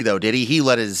a wig though, did he? He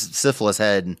let his syphilis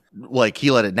head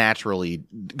he let it naturally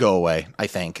go away, I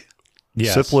think.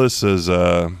 Yes. Syphilis is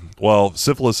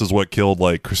syphilis is what killed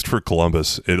Christopher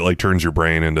Columbus. It turns your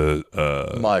brain into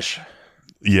Mush.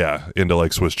 into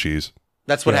Swiss cheese.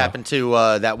 That's what Yeah. happened to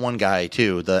that one guy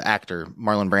too, the actor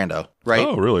Marlon Brando, right?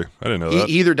 Oh, really? I didn't know He that.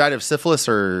 either died of syphilis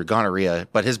or gonorrhea,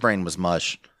 but his brain was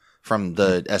mush from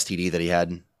the STD that he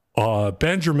had.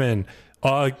 Benjamin,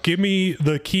 give me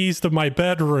the keys to my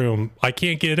bedroom. I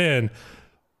can't get in.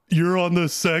 You're on the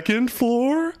second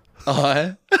floor?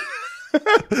 Uh-huh.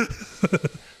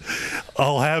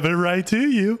 I'll have it right to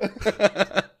you.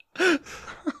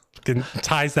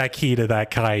 Ties that key to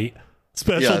that kite.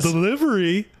 Special Yes.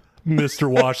 delivery, Mr.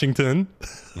 Washington.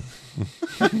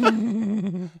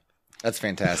 That's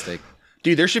fantastic.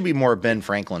 Dude, there should be more Ben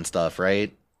Franklin stuff,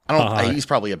 right? I don't he's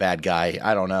probably a bad guy.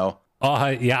 I don't know.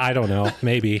 Yeah, I don't know.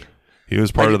 Maybe. He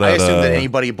was part of that. I assume that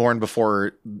anybody born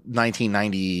before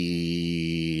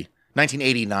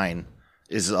 1989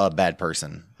 is a bad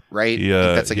person, right? Yeah, I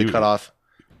think that's a good cutoff.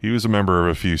 He was a member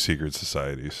of a few secret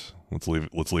societies. Let's leave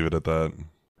it at that.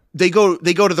 They go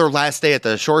to their last day at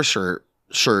the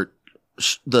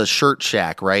the shirt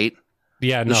shack, right?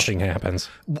 Yeah, nothing happens.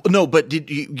 No, but did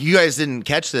you guys didn't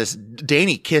catch this?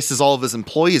 Danny kisses all of his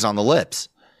employees on the lips.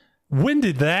 When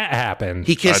did that happen?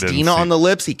 He kissed I didn't Dina see- on the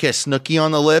lips, he kissed Snooki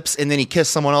on the lips, and then he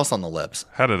kissed someone else on the lips.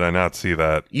 How did I not see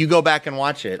that? You go back and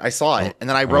watch it. I saw it, and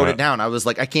then I wrote it down. I was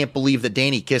like, I can't believe that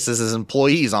Danny kisses his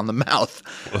employees on the mouth.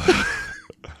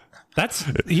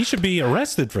 He should be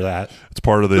arrested for that. It's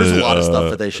part of the. There's a lot of stuff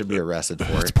that they should be arrested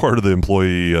for. It's part of the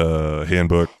employee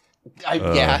handbook.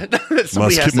 Yeah,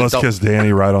 somebody has Must to kiss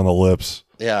Danny right on the lips.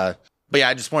 Yeah, but yeah,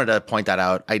 I just wanted to point that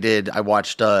out. I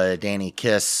watched Danny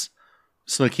kiss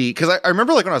Snooki, because I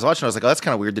remember like when I was watching, I was like, oh, that's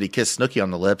kind of weird that he kissed Snooki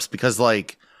on the lips because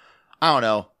like, I don't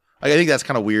know. Like, I think that's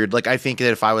kind of weird. Like, I think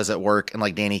that if I was at work and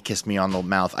like Danny kissed me on the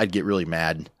mouth, I'd get really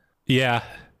mad. Yeah.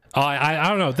 I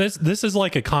don't know. This is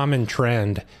like a common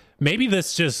trend. Maybe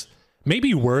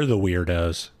we're the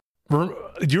weirdos. Do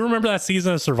you remember that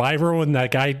season of Survivor when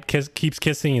that guy keeps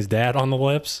kissing his dad on the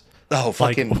lips? Oh,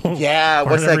 fucking like, yeah!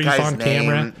 What's that whenever he's guy's on name?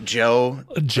 camera. Joe.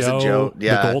 Was it Joe.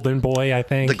 Yeah, the Golden Boy, I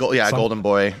think. Golden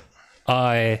Boy.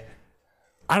 I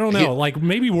don't know. Like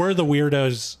maybe we're the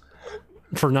weirdos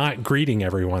for not greeting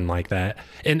everyone like that,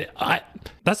 and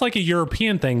that's like a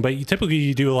European thing. But typically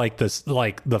you do like this,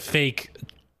 like the fake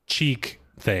cheek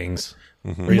things.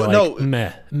 Where you're No,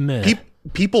 like, meh.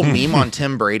 People meme on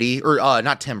Tim Brady or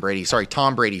not Tim Brady. Sorry,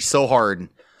 Tom Brady so hard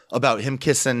about him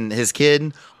kissing his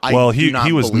kid. Well, he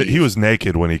was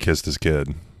naked when he kissed his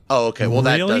kid. Oh, okay. Well,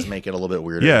 that Really? does make it a little bit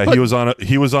weirder. Yeah,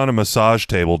 he was on a massage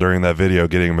table during that video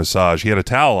getting a massage. He had a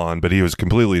towel on, but he was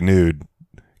completely nude,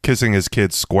 kissing his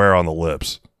kid square on the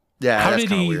lips. Yeah. How that's did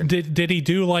kinda he weird. did he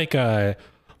do like a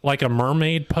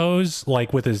mermaid pose,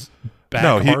 like with his back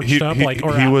No, arched up?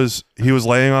 he was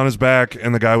laying on his back,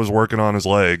 and the guy was working on his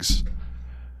legs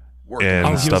and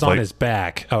he stuff was on like. his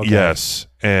back. Okay. Yes,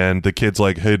 and the kid's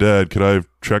like, "Hey, Dad, could I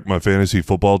check my fantasy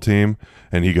football team?"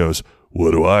 And he goes,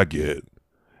 "What do I get?"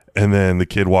 And then the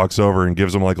kid walks over and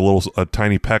gives him like a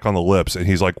tiny peck on the lips, and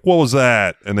he's like, "What was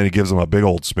that?" And then he gives him a big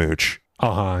old smooch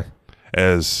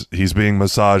as he's being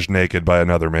massaged naked by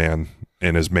another man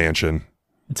in his mansion.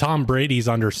 Tom Brady's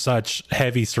under such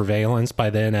heavy surveillance by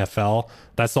the NFL.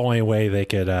 That's the only way they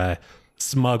could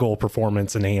smuggle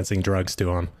performance-enhancing drugs to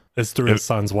him. Is through his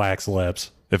son's wax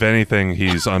lips. If anything,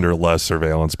 he's under less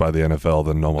surveillance by the NFL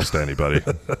than almost anybody.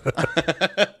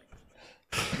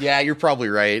 Yeah, you're probably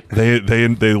right. They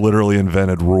literally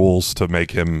invented rules to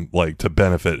make him to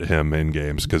benefit him in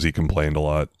games because he complained a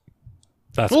lot.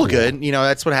 That's Well, cool. good. You know,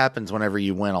 that's what happens whenever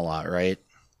you win a lot, right?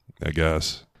 I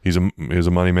guess he was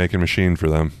a money making machine for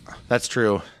them. That's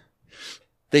true.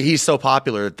 He's so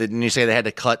popular. Didn't you say they had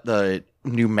to cut the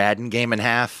new Madden game in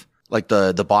half? Like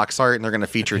the box art, and they're going to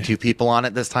feature two people on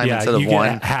it this time instead of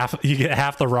one. You get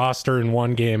half the roster in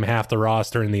one game, half the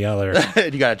roster in the other.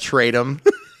 You got to trade them.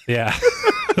 Yeah.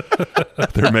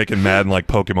 They're making Madden like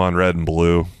Pokemon Red and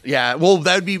Blue. Yeah, well,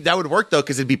 that would work though,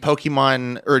 because it'd be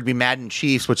Pokemon, or it'd be Madden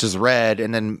Chiefs, which is red,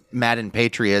 and then Madden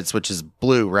Patriots, which is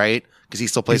blue, right? Because he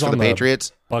still plays He's for the on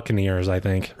Patriots. Buccaneers, I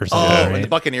think, or Oh, something. and the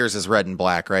Buccaneers is red and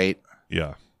black, right?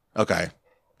 Yeah. Okay,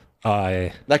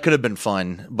 right? that could have been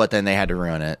fun, but then they had to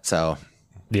ruin it. So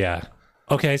Yeah.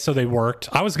 Okay, so they worked.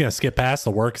 I was gonna skip past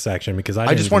the work section because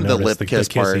I just even wanted the notice lip kiss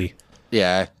part. kissy.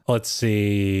 yeah, Let's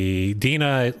see.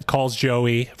 Dina calls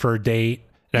Joey for a date.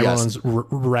 And Yes. everyone's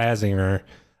razzing her.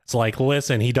 It's like,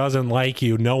 listen, he doesn't like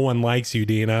you. No one likes you,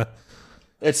 Dina.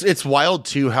 it's wild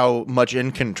too how much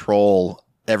in control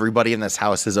everybody in this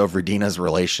house is over Dina's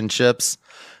relationships.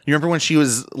 You remember when she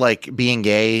was like being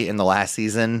gay in the last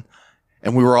season?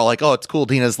 And we were all like, oh, it's cool.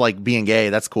 Dina's like being gay.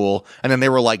 That's cool. And then they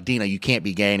were like, Dina, you can't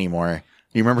be gay anymore.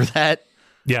 You remember that?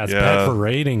 Yeah, it's Yeah. bad for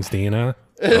ratings, Dina.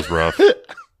 That was rough.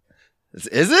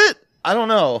 Is it? I don't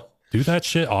know. Do that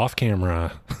shit off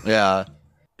camera. Yeah.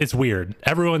 It's weird.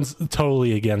 Everyone's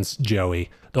totally against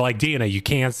Joey. They're like, Dina, you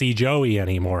can't see Joey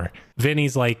anymore.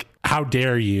 Vinny's like, how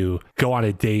dare you go on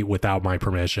a date without my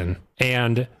permission?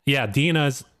 And yeah,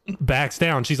 Dina's backs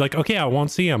down. She's like, okay, I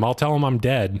won't see him. I'll tell him I'm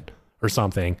dead or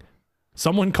something.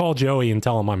 Someone call Joey and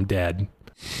tell him I'm dead.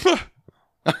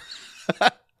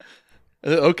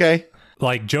 Okay.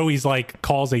 Like Joey's like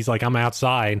calls, he's like, I'm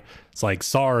outside. It's like,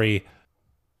 sorry,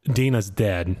 Dina's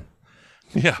dead.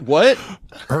 Yeah. What?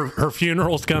 Her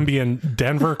funeral's gonna be in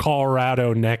Denver,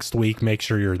 Colorado next week. Make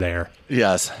sure you're there.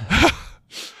 Yes.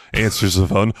 Answers the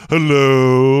phone.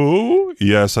 Hello?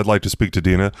 Yes, I'd like to speak to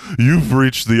Dina. You've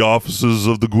reached the offices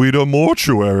of the Guido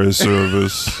Mortuary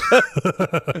Service.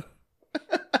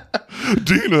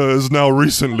 Dina is now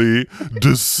recently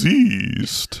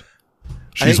deceased.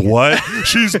 She's what?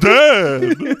 She's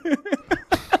dead.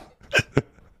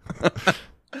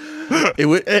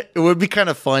 It would be kind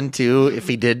of fun too if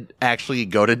he did actually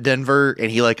go to Denver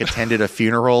and he like attended a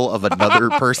funeral of another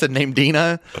person named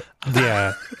Dina.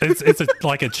 Yeah, it's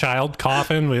like a child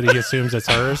coffin, but he assumes it's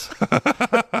hers.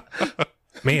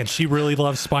 Man, she really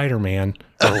loves Spider-Man.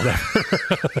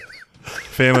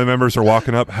 Family members are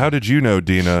walking up. How did you know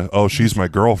Dina? Oh, she's my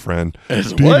girlfriend.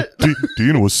 What?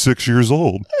 Dina was 6 years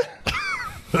old.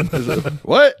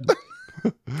 What?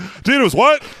 Dina was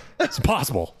what? It's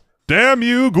impossible. Damn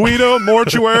you, Guido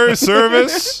Mortuary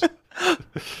Service.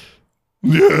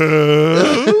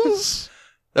 Yes.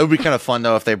 That would be kind of fun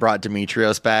though if they brought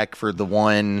Demetrios back for the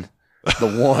one The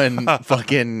one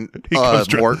fucking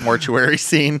mortuary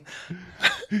scene.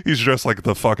 He's dressed like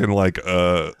the fucking like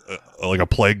a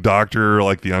plague doctor,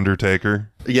 like the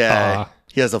Undertaker. Yeah,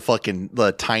 he has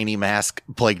the tiny mask,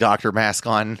 plague doctor mask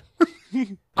on.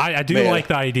 I do like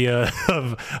the idea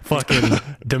of fucking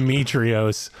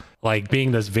Demetrios like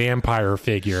being this vampire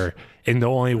figure, and the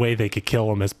only way they could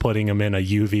kill him is putting him in a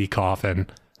UV coffin.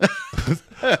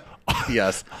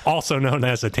 Yes, also known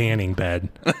as a tanning bed.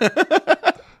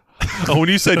 Oh, when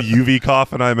you said UV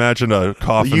coffin, I imagine a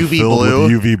coffin UV filled blue.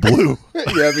 with UV blue.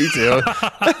 Yeah, me too.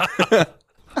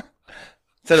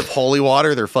 Instead of holy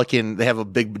water, they have a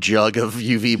big jug of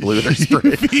UV blue they're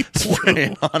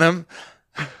spraying on them.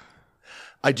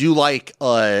 I do like,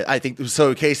 I think, so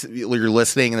in case you're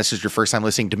listening and this is your first time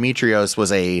listening, Demetrios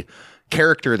was a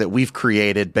character that we've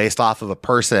created based off of a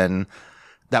person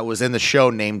that was in the show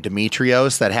named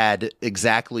Demetrios that had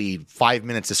exactly 5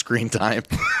 minutes of screen time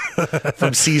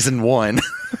from season 1.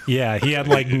 Yeah, he had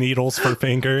like needles for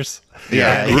fingers.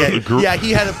 Yeah,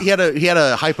 he had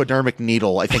a hypodermic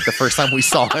needle. I think the first time we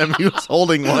saw him, he was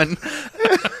holding one.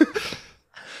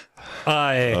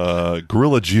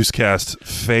 Gorilla Juice Cast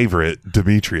favorite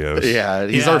Demetrios. Yeah,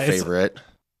 he's our favorite.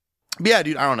 But yeah,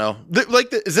 dude, I don't know.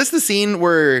 Is this the scene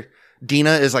where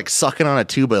Dina is like sucking on a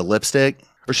tube of lipstick,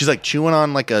 or she's like chewing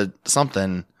on like a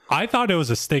something? I thought it was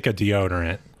a stick of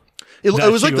deodorant. It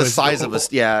was like the size of a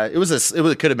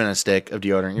it could have been a stick of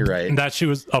deodorant. You're right. That she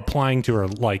was applying to her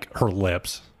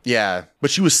lips. Yeah, but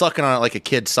she was sucking on it like a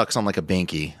kid sucks on like a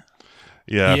binky.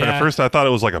 Yeah, but at first I thought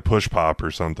it was like a push pop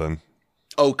or something.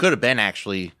 Oh, could have been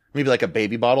actually. Maybe like a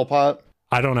baby bottle pop.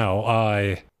 I don't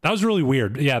know. That was really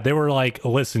weird. Yeah, they were like,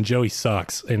 listen, Joey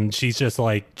sucks. And she's just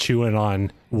like chewing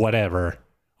on whatever.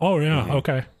 Oh, yeah. Mm-hmm.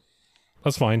 Okay.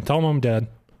 That's fine. Tell him I'm dead.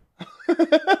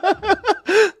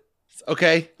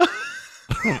 Okay.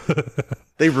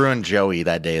 They ruined Joey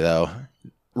that day, though.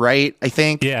 Right? I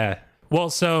think. Yeah. Well,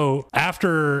 so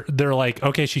after they're like,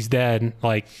 okay, she's dead,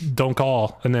 like, don't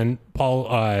call. And then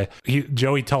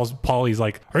Joey tells Paul, he's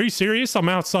like, are you serious? I'm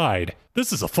outside.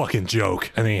 This is a fucking joke.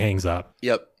 And then he hangs up.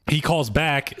 Yep. He calls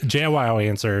back. JWoww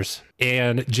answers.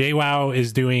 And JWoww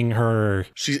is doing her...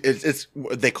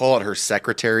 They call it her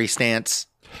secretary stance.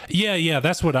 Yeah,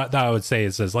 that's what I would say.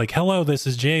 It says like, hello, this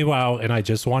is JWoww, and I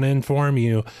just want to inform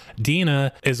you,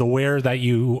 Dina is aware that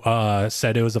you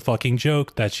said it was a fucking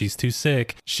joke, that she's too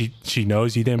sick. She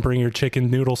knows you didn't bring your chicken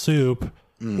noodle soup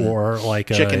or like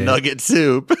chicken nugget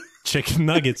soup. Chicken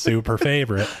nugget soup, her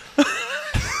favorite.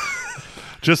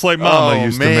 Just like Mama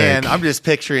used to make. I'm just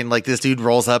picturing like this dude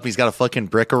rolls up, he's got a fucking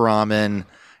brick of ramen.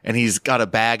 And he's got a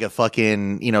bag of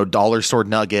fucking, dollar store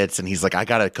nuggets. And he's like, I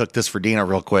got to cook this for Dina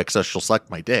real quick so she'll suck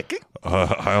my dick.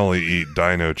 I only eat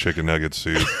Dino chicken nugget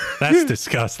soup. That's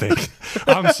disgusting.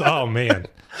 Oh, man.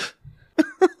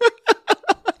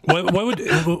 What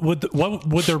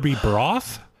would there be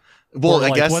broth? Well, I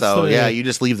guess so. Yeah, you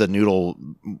just leave the noodle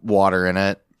water in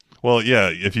it. Well, yeah,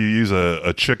 if you use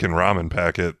a chicken ramen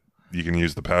packet, you can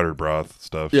use the powdered broth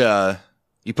stuff. Yeah.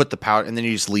 You put the powder, and then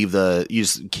you just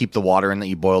keep the water in that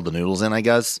you boiled the noodles in, I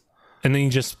guess. And then you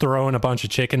just throw in a bunch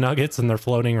of chicken nuggets, and they're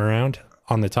floating around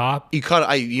on the top.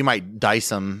 You might dice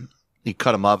them. You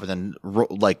cut them up, and then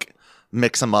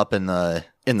mix them up in the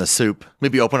soup.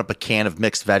 Maybe open up a can of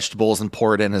mixed vegetables and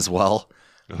pour it in as well.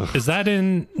 Is that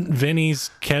in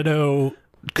Vinny's keto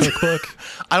cookbook?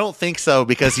 I don't think so,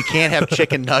 because you can't have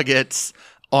chicken nuggets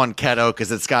on keto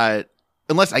because it's got,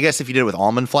 unless I guess if you did it with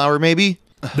almond flour, maybe.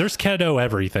 There's keto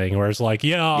everything where it's like,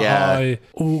 we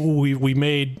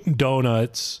made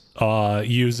donuts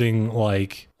using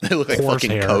like they look like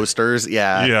fucking hair. Coasters.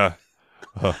 Yeah.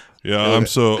 I'm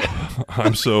so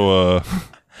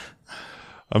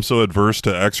adverse to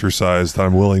exercise that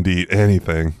I'm willing to eat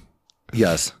anything.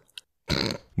 Yes.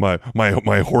 My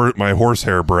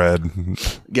horsehair bread.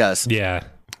 Yes. Yeah.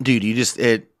 Dude,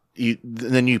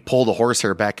 then you pull the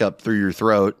horsehair back up through your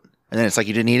throat. And then it's like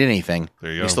you didn't eat anything.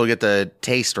 There you go. You still get the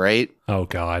taste, right? Oh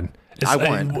God! I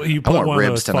want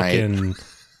ribs tonight. Fucking,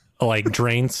 like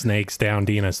drain snakes down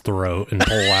Dina's throat and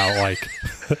pull out like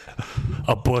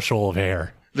a bushel of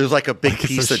hair. There's like a big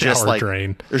piece of just like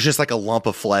drain. There's just like a lump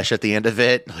of flesh at the end of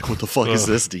it. Like, what the fuck is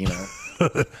this, Dina?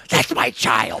 That's my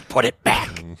child. Put it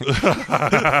back.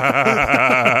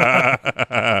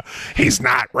 He's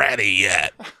not ready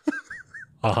yet.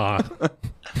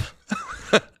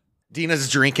 Dina's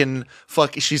drinking.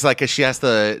 She's like, she has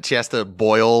to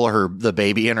boil the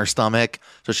baby in her stomach,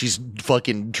 so she's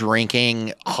fucking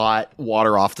drinking hot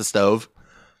water off the stove.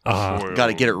 Got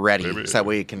to get it ready, so that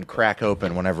way it can crack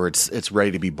open whenever it's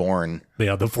ready to be born.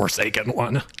 Yeah, the Forsaken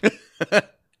one.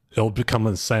 It'll become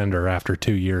a sender after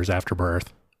 2 years after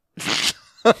birth.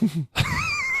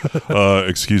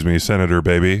 Excuse me, Senator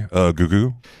Baby. Goo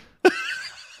goo.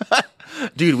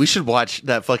 Dude, we should watch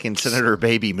that fucking Senator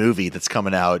Baby movie that's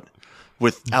coming out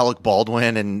with Alec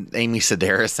Baldwin and Amy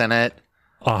Sedaris in it.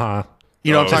 Uh-huh.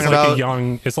 You know what I'm talking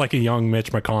about? It's like a young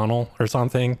Mitch McConnell or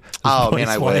something. Oh, man,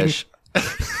 I wish.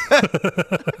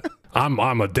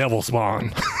 I'm a devil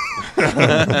spawn.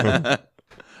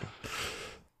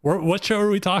 What show are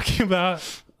we talking about?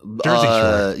 Jersey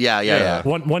Shore. Yeah.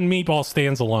 One meatball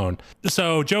stands alone.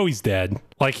 So Joey's dead.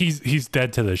 Like he's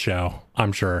dead to the show,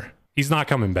 I'm sure. He's not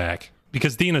coming back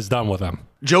because Dina's done with him.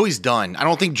 Joey's done. I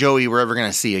don't think Joey we're ever going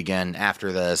to see again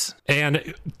after this.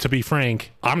 And to be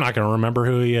frank, I'm not going to remember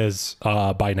who he is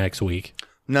by next week.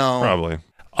 No. Probably.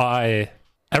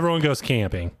 Everyone goes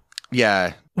camping.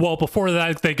 Yeah. Well, before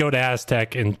that, they go to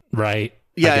Aztec and right.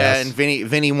 Yeah, and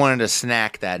Vinny wanted a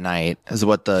snack that night, is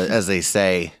what as they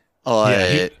say.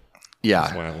 Yeah,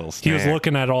 He was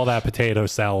looking at all that potato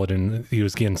salad and he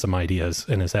was getting some ideas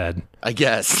in his head. I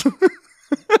guess.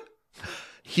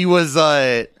 He was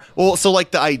so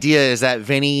like the idea is that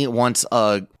Vinny wants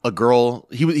a girl.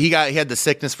 He had the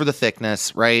sickness for the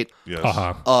thickness, right?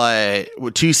 Yes.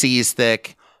 With 2 C's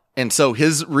thick. And so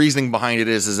his reasoning behind it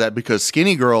is that because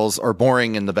skinny girls are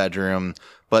boring in the bedroom,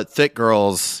 but thick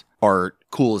girls are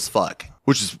cool as fuck,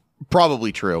 which is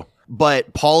probably true.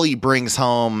 But Paulie brings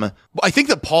home, I think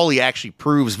that Paulie actually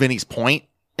proves Vinny's point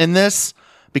in this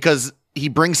because he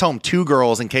brings home 2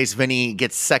 girls in case Vinny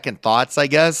gets second thoughts, I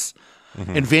guess.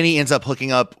 Mm-hmm. And Vinny ends up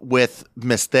hooking up with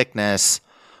Miss Thickness,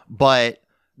 but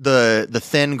the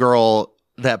thin girl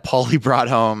that Paulie brought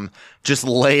home just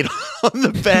laid on the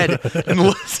bed and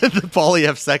listened to Paulie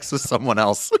have sex with someone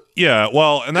else. Yeah,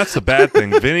 well, and that's the bad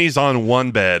thing. Vinny's on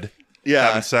one bed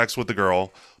having sex with the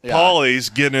girl. Yeah. Paulie's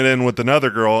getting it in with another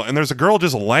girl, and there's a girl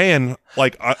just laying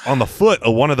like on the foot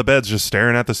of one of the beds, just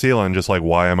staring at the ceiling, just like,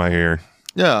 why am I here?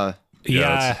 Yeah.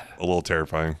 It's a little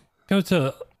terrifying.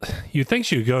 You think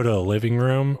she would go to a living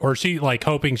room, or she like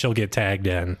hoping she'll get tagged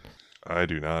in? I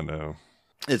do not know.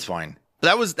 It's fine.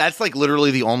 That's like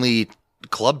literally the only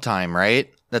club time,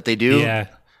 right? That they do. Yeah,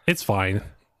 it's fine.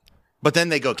 But then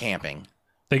they go camping.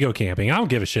 I don't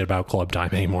give a shit about club time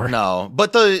anymore. No,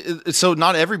 but so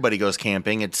not everybody goes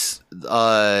camping. It's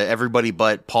everybody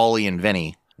but Paulie and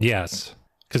Vinny. Yes,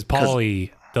 because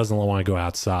Paulie doesn't want to go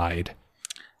outside.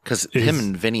 Because him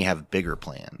and Vinny have bigger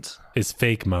plans. His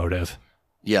fake motive.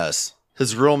 Yes.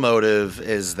 His real motive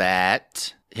is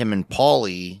that him and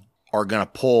Paulie are going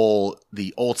to pull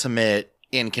the ultimate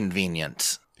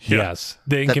inconvenience. Yes.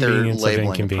 The inconvenience of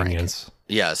inconvenience.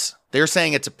 Yes. They're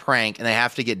saying it's a prank and they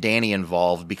have to get Danny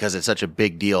involved because it's such a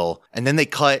big deal. And then they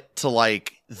cut to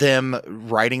like them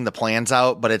writing the plans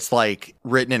out, but it's like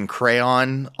written in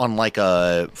crayon on like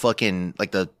a fucking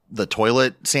like the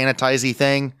toilet sanitizer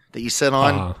thing that you sit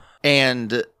on.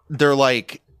 And they're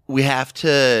like, we have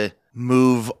to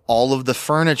move all of the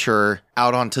furniture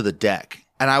out onto the deck.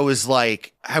 And I was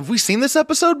like, have we seen this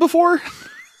episode before?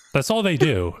 That's all they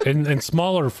do in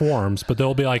smaller forms, but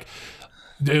they'll be like,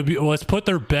 let's put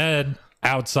their bed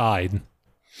outside.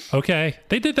 Okay.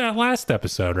 They did that last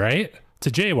episode, right?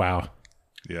 To JWoww.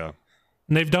 Yeah.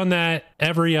 And they've done that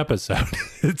every episode,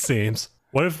 it seems.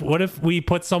 What if we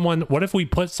put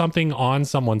something on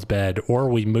someone's bed or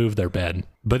we move their bed?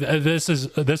 But this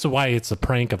is why it's a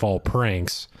prank of all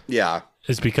pranks. Yeah.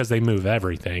 It's because they move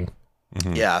everything.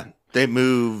 Mm-hmm. Yeah. They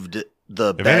moved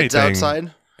the beds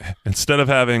outside. Instead of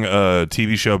having a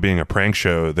TV show being a prank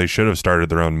show, they should have started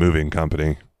their own moving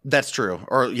company. That's true.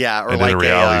 Or like did a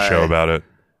reality show about it.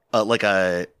 Like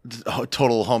a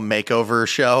total home makeover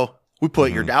show. We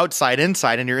put your outside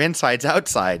inside and your insides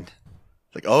outside.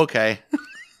 Like, oh, okay.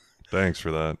 Thanks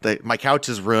for that. My couch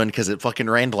is ruined because it fucking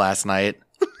rained last night.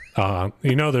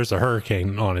 There's a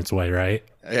hurricane on its way, right?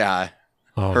 Yeah.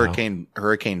 Oh,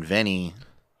 Hurricane Vinny.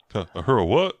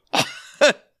 What?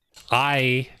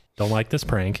 I don't like this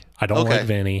prank. I don't like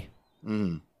Vinny.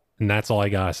 And that's all I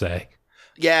gotta say.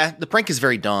 Yeah, the prank is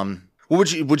very dumb.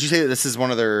 Would you say that this is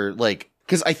one of their like?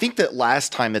 Because I think that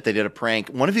last time that they did a prank,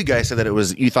 one of you guys said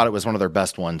that you thought it was one of their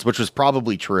best ones, which was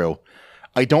probably true.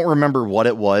 I don't remember what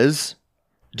it was.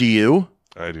 Do you?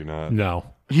 I do not. No.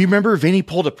 You remember Vinny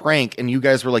pulled a prank and you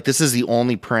guys were like, this is the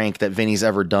only prank that Vinny's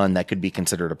ever done that could be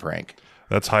considered a prank.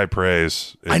 That's high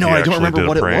praise. I know. I don't remember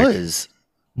what it was.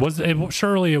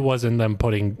 Surely it wasn't them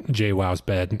putting JWoww's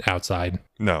bed outside.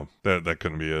 No, that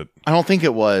couldn't be it. I don't think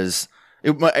it was.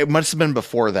 It must have been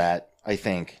before that, I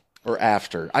think, or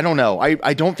after. I don't know.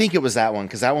 I don't think it was that one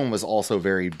because that one was also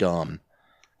very dumb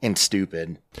and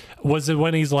stupid. Was it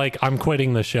when he's like, I'm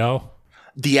quitting the show?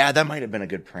 Yeah, that might have been a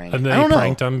good prank. And then he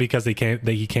pranked him because he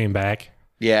came back?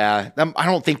 Yeah, I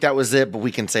don't think that was it, but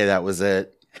we can say that was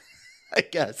it. I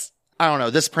guess. I don't know.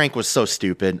 This prank was so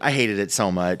stupid. I hated it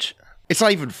so much. It's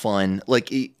not even fun,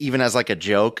 like, even as, like, a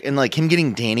joke. And, like, him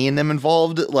getting Danny and them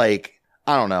involved, like,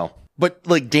 I don't know. But,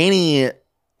 like, Danny,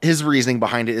 his reasoning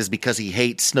behind it is because he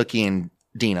hates Snooki and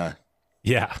Dina.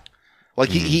 Yeah. Like,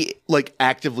 he like,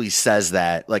 actively says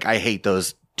that. Like, I hate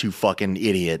those two fucking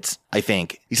idiots, I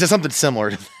think. He says something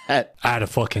similar to that. I had to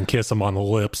fucking kiss him on the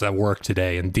lips at work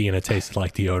today, and Dina tasted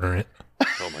like deodorant.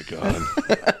 Oh, my God.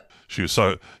 She was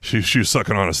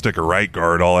sucking on a stick of right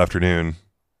guard all afternoon.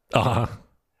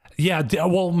 Yeah,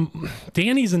 well,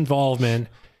 Danny's involvement,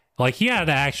 like, he had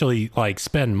to actually, like,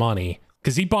 spend money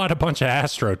because he bought a bunch of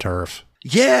AstroTurf.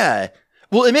 Yeah.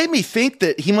 Well, it made me think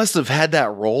that he must have had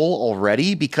that role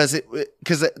already because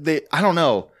they, I don't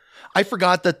know. I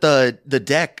forgot that the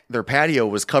deck, their patio,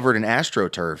 was covered in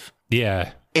AstroTurf.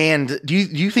 Yeah. And do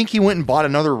you think he went and bought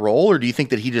another role, or do you think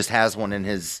that he just has one in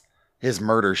his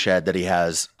murder shed that he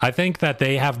has? I think that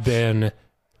they have been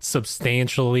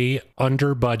substantially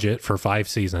under budget for 5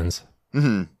 seasons.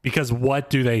 Mm-hmm. Because what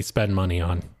do they spend money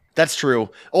on? That's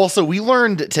true. Also, we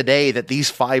learned today that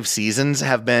these 5 seasons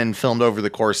have been filmed over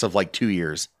the course of like 2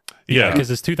 years. Yeah.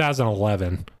 Because it's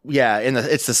 2011. Yeah,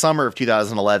 it's the summer of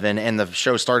 2011, and the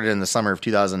show started in the summer of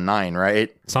 2009,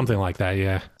 right? Something like that,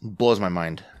 yeah. Blows my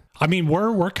mind. I mean,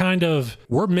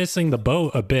 we're missing the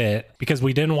boat a bit because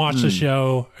we didn't watch the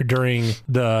show during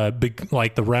the big,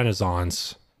 like, the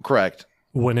Renaissance. Correct.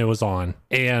 When it was on.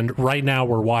 And right now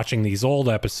we're watching these old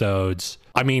episodes.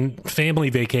 I mean, Family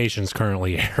Vacation's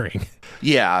currently airing.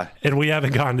 Yeah. And we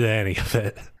haven't gotten to any of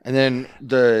it. And then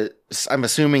I'm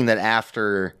assuming that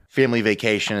after Family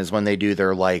Vacation is when they do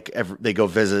their, like, they go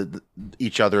visit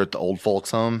each other at the old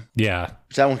folks home. Yeah.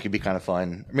 So that one could be kind of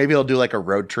fun. Maybe they'll do like a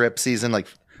road trip season, like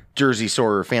Jersey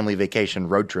Shore Family Vacation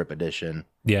road trip edition.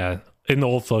 Yeah. In the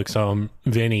old folks home,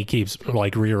 Vinny keeps,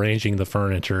 like, rearranging the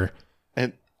furniture.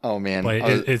 And oh man, but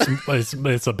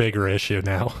it's a bigger issue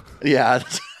now. Yeah.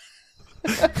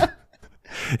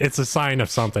 It's a sign of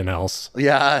something else.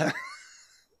 Yeah.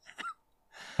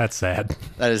 That's sad.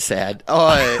 That is sad.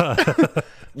 Oh,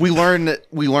 we learn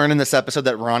in this episode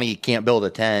that Ronnie can't build a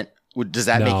tent. Does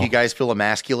that make you guys feel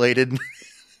emasculated?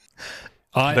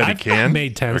 I've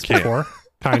made tents before,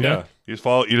 kind of. Yeah.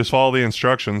 You just follow the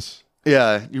instructions.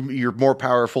 Yeah, you're more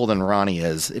powerful than Ronnie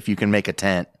is if you can make a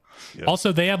tent. Yeah.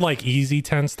 Also, they had, like, easy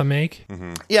tents to make.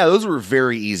 Mm-hmm. Yeah, those were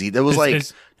very easy. There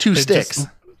was two sticks.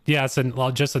 It's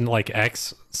just in like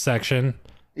X section.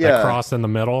 Yeah, across in the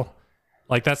middle.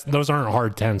 Like, those aren't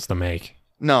hard tents to make.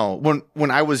 No,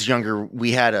 when I was younger,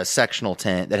 we had a sectional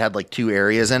tent that had like 2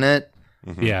 areas in it.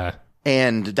 Mm-hmm. Yeah,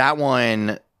 and that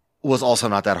one was also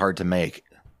not that hard to make.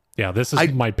 Yeah, this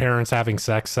is my parents having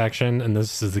sex section, and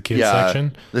this is the kids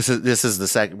section. This is the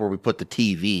section where we put the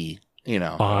TV. You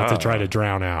know, to try to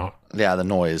drown out. Yeah, the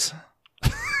noise.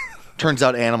 Turns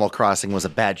out Animal Crossing was a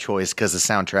bad choice because the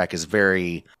soundtrack is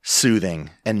very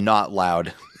soothing and not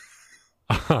loud.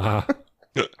 Now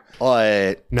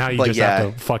you just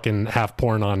have to fucking have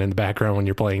porn on in the background when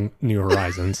you're playing New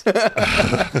Horizons.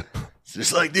 It's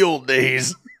just like the old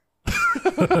days.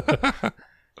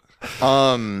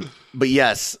 But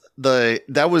yes,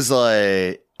 that was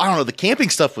I don't know, the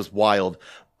camping stuff was wild.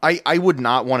 I would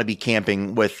not want to be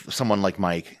camping with someone like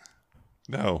Mike.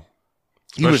 No.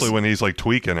 Especially when he's like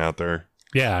tweaking out there.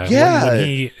 Yeah. When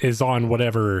he is on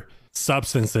whatever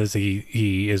substances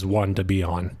he is one to be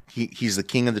on. He's the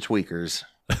king of the tweakers.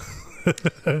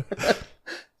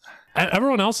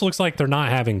 Everyone else looks like they're not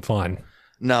having fun.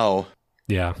 No.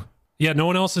 Yeah. Yeah, no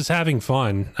one else is having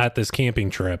fun at this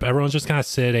camping trip. Everyone's just kind of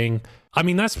sitting. I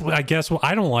mean, I guess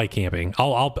I don't like camping.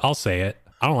 I'll say it.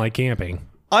 I don't like camping.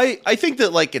 I think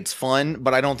that, like, it's fun,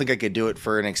 but I don't think I could do it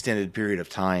for an extended period of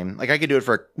time. Like, I could do it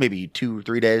for maybe 2 or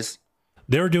 3 days.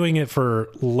 They were doing it for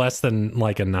less than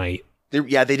like a night. They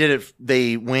did it.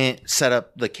 They went, set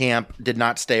up the camp, did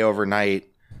not stay overnight,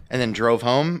 and then drove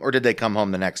home. Or did they come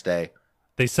home the next day?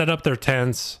 They set up their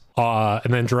tents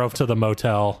and then drove to the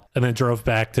motel and then drove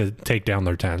back to take down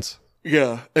their tents.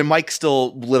 Yeah. And Mike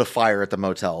still lit a fire at the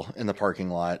motel in the parking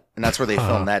lot. And that's where they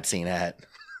filmed that scene at.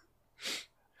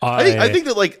 I think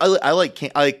that, like, I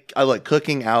like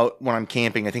cooking out when I'm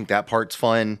camping. I think that part's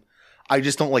fun. I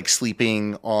just don't like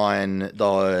sleeping on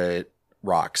the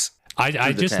rocks.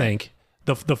 I just think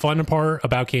the fun part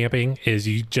about camping is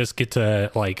you just get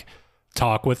to, like,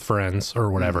 talk with friends or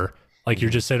whatever. Like,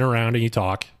 you're just sitting around and you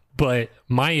talk. But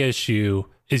my issue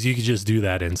is you could just do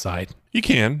that inside. You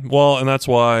can. Well, and that's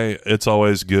why it's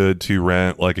always good to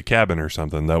rent like a cabin or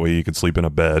something. That way you can sleep in a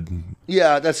bed.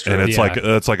 Yeah, that's true. And it's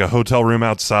like a hotel room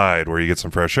outside where you get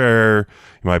some fresh air.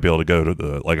 You might be able to go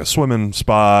to like a swimming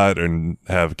spot and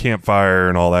have a campfire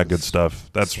and all that good stuff.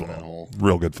 That's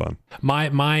real good fun.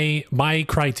 My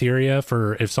criteria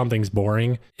for if something's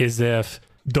boring is if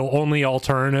the only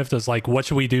alternative is like, what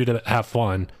should we do to have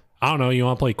fun? I don't know. You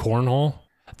want to play cornhole?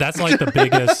 That's like the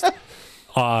biggest.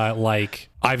 Like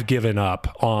I've given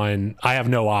up on. I have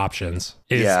no options.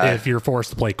 If you're forced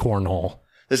to play cornhole.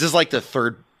 This is like the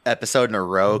third episode in a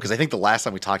row because I think the last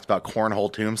time we talked about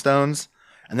cornhole tombstones,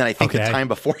 and then I think the time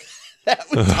before that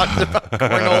we talked about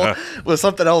cornhole was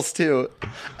something else too.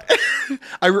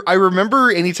 I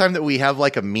remember anytime that we have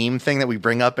like a meme thing that we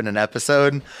bring up in an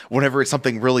episode, whenever it's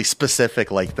something really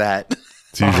specific like that.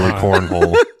 It's usually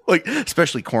cornhole. Like,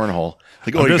 especially cornhole.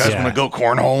 Like, you guys want to go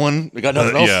cornholing? We got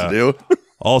nothing else to do.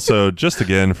 Also, just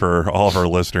again, for all of our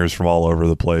listeners from all over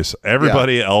the place,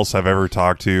 everybody else I've ever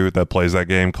talked to that plays that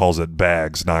game calls it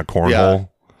bags, not cornhole.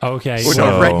 Okay. Or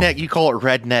no, redneck. You call it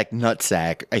redneck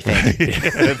nutsack, I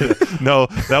think. No,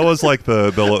 that was like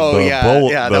the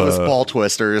that was ball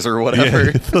twisters or whatever.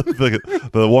 Yeah,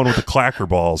 the one with the clacker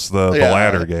balls, the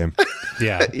ladder game.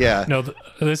 Yeah. Yeah. No,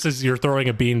 this is you're throwing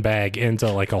a bean bag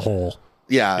into like a hole.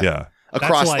 Yeah. Yeah.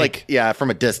 Across from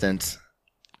a distance.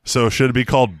 So should it be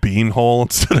called beanhole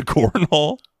instead of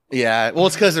cornhole? Yeah. Well,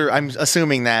 it's because I'm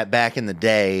assuming that back in the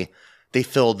day they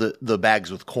filled the bags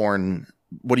with corn.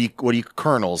 What do you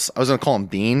kernels? I was gonna call them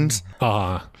beans,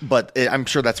 but I'm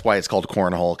sure that's why it's called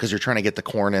cornhole because you're trying to get the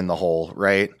corn in the hole,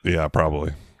 right? Yeah,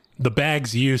 probably. The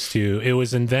bags used to. It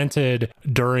was invented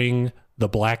during the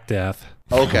Black Death.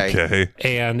 Okay.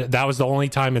 And that was the only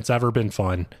time it's ever been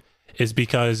fun, is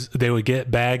because they would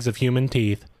get bags of human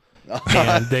teeth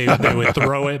and they would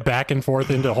throw it back and forth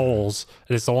into holes.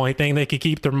 And it's the only thing they could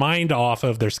keep their mind off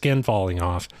of their skin falling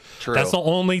off. True. That's the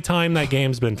only time that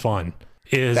game's been fun.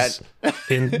 Is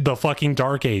in the fucking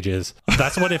dark ages.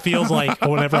 That's what it feels like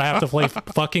whenever I have to play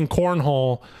fucking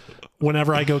cornhole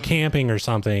whenever I go camping or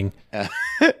something.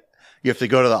 You have to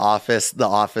go to the office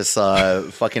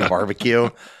fucking barbecue.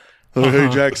 Hey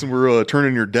Jackson, we're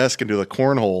turning your desk into the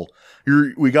cornhole.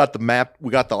 We got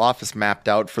the office mapped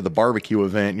out for the barbecue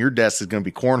event, and your desk is going to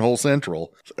be cornhole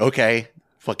central. Okay,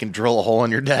 fucking drill a hole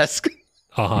in your desk.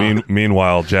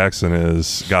 Meanwhile, Jackson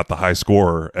has got the high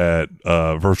score at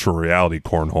virtual reality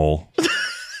cornhole.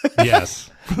 Yes.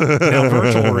 Now,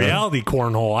 virtual reality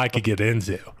cornhole I could get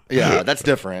into. Yeah, that's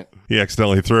different. He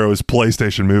accidentally threw his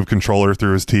PlayStation Move controller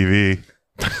through his TV.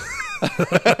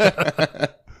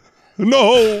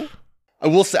 No. I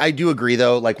will say, I do agree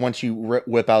though. Like once you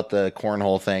whip out the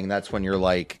cornhole thing, that's when you're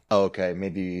like, oh, okay,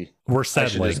 maybe we're I settling.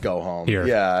 should just go home. Here.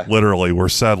 Yeah, literally, we're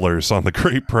settlers on the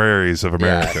great prairies of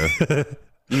America. Yeah.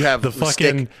 You have the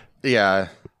fucking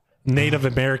Native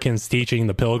Americans teaching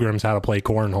the Pilgrims how to play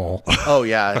cornhole. Oh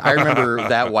yeah, I remember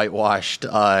that whitewashed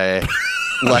lesson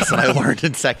I learned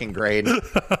in second grade.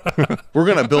 We're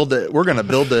gonna build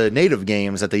the native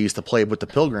games that they used to play with the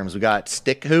Pilgrims. We got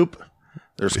stick hoop.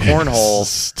 There's cornhole,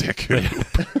 stick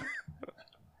hoop,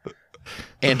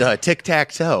 and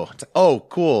tic-tac-toe. Oh,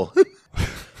 cool.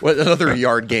 What another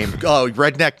yard game? Oh,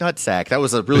 redneck nutsack. That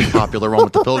was a really popular one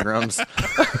with the Pilgrims.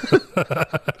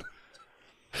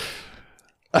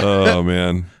 Oh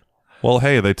man. Well,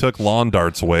 hey, they took lawn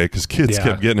darts away because kids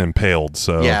kept getting impaled.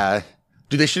 So yeah,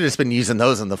 dude, they should have just been using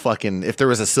those in the fucking. If there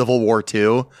was a Civil War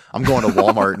II, I'm going to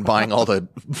Walmart and buying all the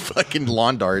fucking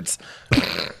lawn darts.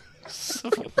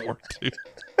 Civil War II.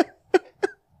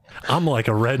 I'm like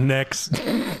a redneck.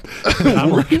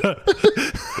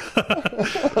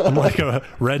 I'm like a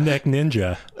redneck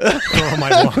ninja. Throwing my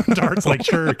lawn darts like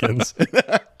shurikens.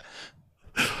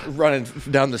 Running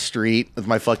down the street with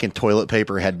my fucking toilet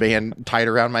paper headband tied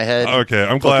around my head. Okay,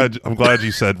 I'm glad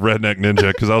you said redneck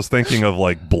ninja because I was thinking of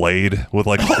like Blade with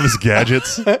like all his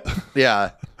gadgets.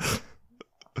 Yeah.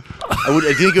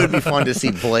 I think it would be fun to see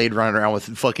Blade running around with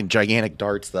fucking gigantic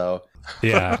darts though.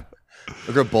 Yeah.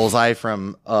 Look at Bullseye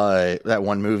from that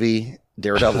one movie,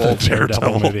 Daredevil.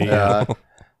 Daredevil movie. Yeah.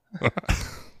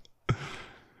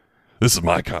 This is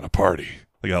my kind of party.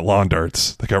 They got lawn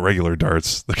darts. They got regular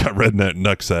darts. They got redneck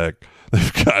nutsack.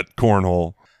 They've got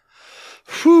cornhole.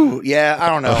 Whew, yeah, I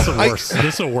don't know. This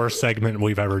is the worst segment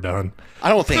we've ever done. I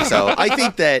don't think so. I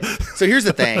think that. So here's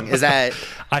the thing: is that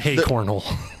I hate cornhole.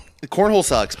 Cornhole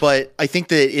sucks, but I think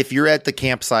that if you're at the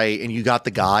campsite and you got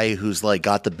the guy who's like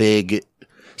got the big.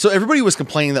 So everybody was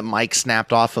complaining that Mike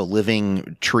snapped off a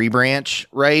living tree branch,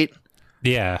 right?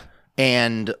 Yeah.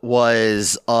 And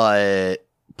was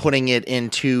putting it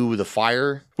into the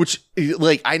fire, which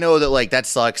like I know that like that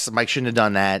sucks. Mike shouldn't have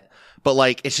done that. But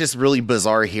like it's just really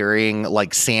bizarre hearing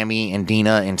like Sammy and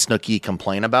Dina and Snooki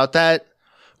complain about that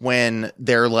when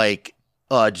they're like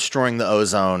destroying the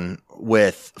ozone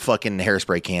with fucking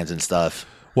hairspray cans and stuff.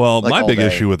 Well, like, my big day.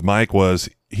 issue with Mike was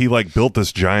he like built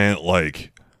this giant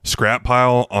like scrap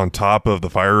pile on top of the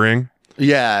fire ring,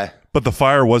 Yeah. but the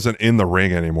fire wasn't in the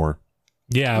ring anymore.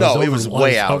 Yeah, No, it was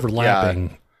way out.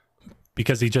 overlapping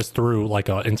because he just threw like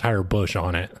an entire bush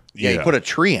on it. Yeah, he put a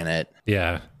tree in it,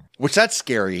 Yeah. which that's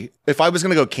scary. If I was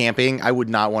going to go camping, I would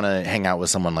not want to hang out with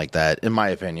someone like that, in my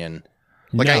opinion.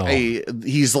 Like No.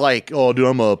 he's like, oh, dude,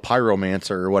 I'm a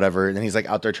pyromancer or whatever. And he's like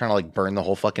out there trying to like burn the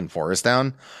whole fucking forest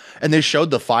down. And they showed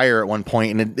the fire at one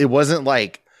point, and it wasn't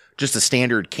like just a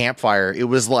standard campfire. It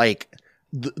was like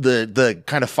the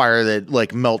kind of fire that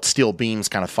like melts steel beams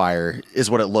kind of fire is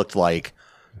what it looked like.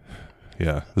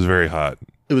 Yeah, it was very hot.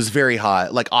 It was very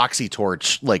hot, like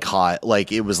oxytorch, like hot.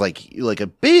 Like it was like a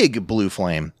big blue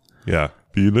flame. Yeah,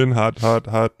 feeling hot, hot,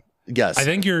 hot. Yes. I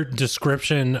think your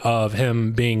description of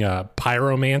him being a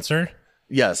pyromancer,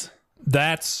 Yes.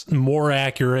 that's more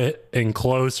accurate and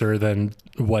closer than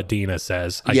what Dina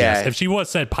says. I Yeah. guess. If she was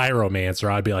said pyromancer,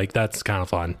 I'd be like, that's kind of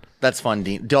fun. That's fun.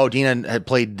 Dina had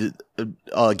played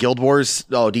Guild Wars.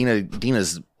 Oh,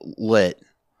 Dina's lit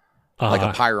like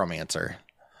a pyromancer.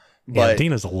 Yeah, But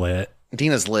Dina's lit.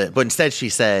 Dina's lit. But instead she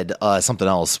said something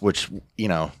else, which, you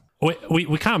know.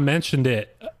 We kind of mentioned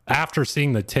it after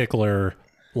seeing the tickler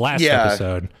last Yeah.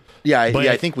 episode. Yeah, But-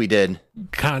 I think we did.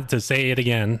 To say it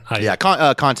again.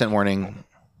 Content warning.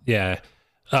 Yeah.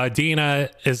 Dina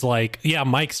is like, yeah,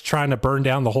 Mike's trying to burn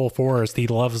down the whole forest. He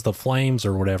loves the flames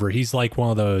or whatever. He's like one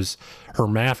of those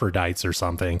hermaphrodites or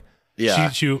something. Yeah.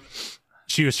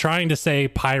 She was trying to say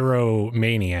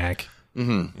pyromaniac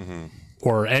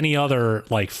or any other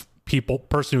like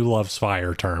person who loves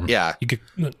fire term. Yeah. You could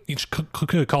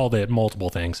have called it multiple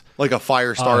things. Like a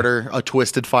fire starter, a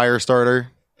twisted fire starter,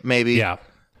 maybe. Yeah.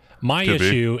 My Could be.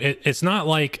 issue, it's not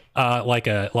like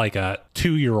a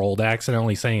 2-year-old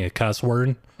accidentally saying a cuss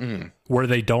word where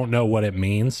they don't know what it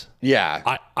means.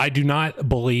 Yeah. I do not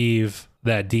believe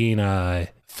that Dina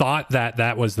thought that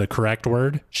that was the correct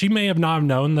word. She may have not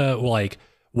known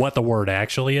what the word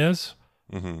actually is,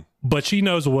 but she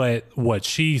knows what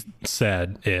she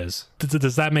said is.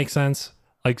 Does that make sense?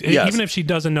 Like Yes. even if she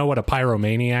doesn't know what a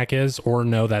pyromaniac is or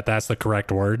know that that's the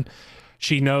correct word,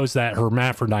 she knows that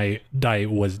hermaphrodite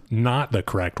was not the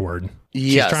correct word.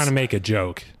 Yes. She's trying to make a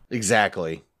joke.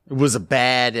 Exactly. It was a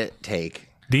bad take.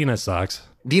 Dina sucks.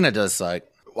 Dina does suck.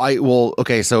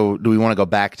 Okay, so do we want to go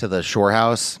back to the shore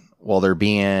house while they're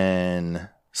being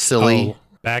silly? Oh,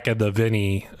 back at the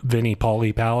Vinny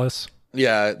Pauly Palace.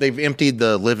 Yeah, they've emptied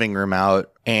the living room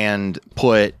out and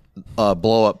put a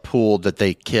blow-up pool that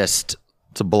they kissed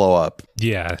to blow up.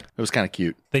 Yeah. It was kind of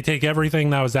cute. They take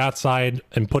everything that was outside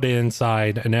and put it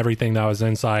inside, and everything that was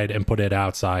inside and put it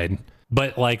outside.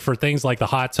 But like for things like the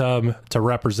hot tub to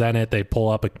represent it, they blow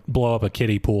up a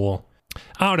kiddie pool.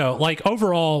 I don't know. Like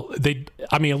overall, the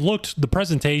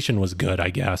presentation was good, I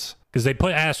guess, because they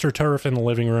put AstroTurf in the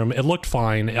living room. It looked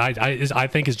fine. I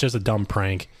think it's just a dumb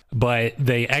prank, but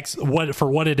for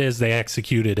what it is, they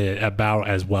executed it about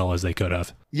as well as they could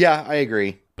have. Yeah, I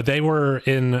agree. But they were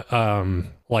in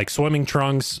like swimming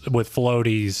trunks with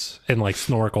floaties and like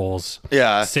snorkels.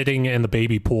 Yeah. Sitting in the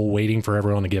baby pool waiting for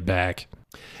everyone to get back.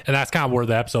 And that's kind of where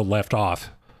the episode left off.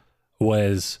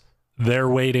 Was they're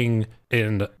waiting,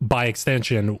 and by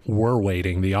extension, we're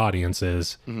waiting, the audience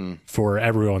is, for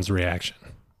everyone's reaction.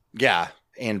 Yeah,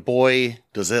 and boy,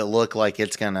 does it look like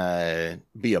it's gonna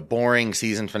be a boring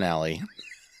season finale.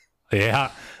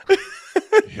 Yeah.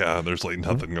 Yeah, there's like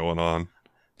nothing going on.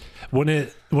 When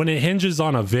it hinges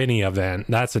on a Vinny event,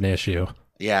 that's an issue.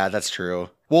 Yeah, that's true.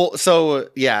 Well, so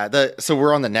yeah, so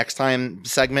we're on the next time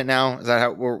segment now. Is that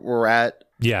how we're at?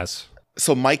 Yes.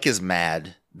 So Mike is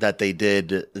mad that they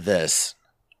did this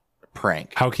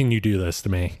prank. How can you do this to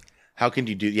me? How can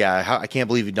you do? Yeah, I can't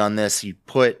believe you've done this. You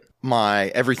put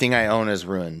everything I own is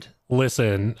ruined.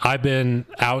 Listen, I've been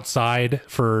outside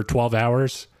for 12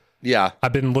 hours. Yeah,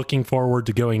 I've been looking forward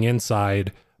to going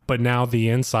inside, but now the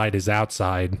inside is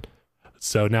outside.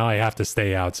 So now I have to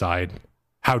stay outside.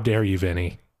 How dare you,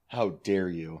 Vinny? how dare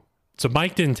you? So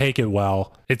Mike didn't take it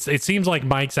well. It seems like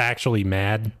Mike's actually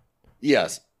mad.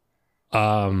 Yes.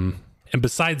 And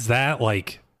besides that,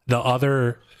 like the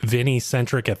other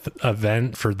Vinny-centric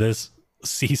event for this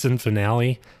season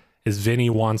finale is Vinny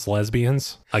wants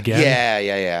lesbians again.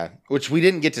 Yeah. Which we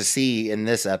didn't get to see in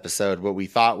this episode, what we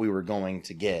thought we were going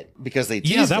to get because they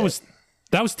teased that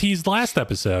it. was teased last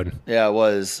episode. Yeah, it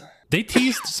was. They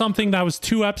teased something that was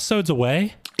 2 episodes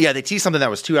away. Yeah, they teased something that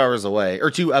was 2 hours away or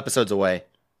 2 episodes away.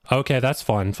 Okay, that's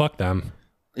fun. Fuck them.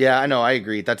 Yeah, I know. I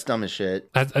agree. That's dumb as shit.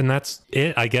 And that's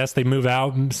it. I guess they move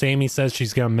out. Sammy says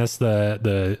she's gonna miss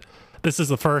the. This is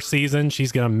the first season.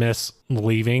 She's gonna miss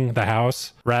leaving the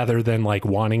house rather than like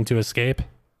wanting to escape.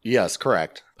 Yes,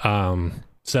 correct.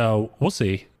 So we'll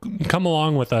see. Come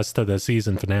along with us to the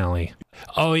season finale.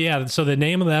 Oh yeah. So the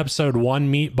name of the episode,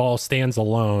 One Meatball Stands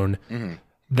Alone. Mm-hmm.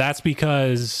 That's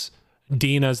because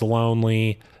Dina's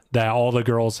lonely, that all the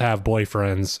girls have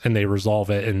boyfriends, and they resolve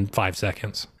it in 5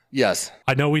 seconds. Yes.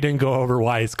 I know we didn't go over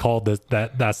why it's called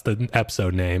that's the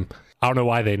episode name. I don't know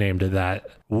why they named it that.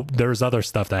 There's other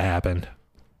stuff that happened.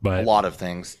 But a lot of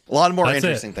things. A lot more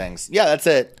interesting things. Yeah, that's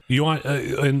it. You want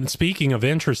and speaking of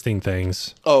interesting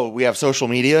things. Oh, we have social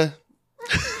media?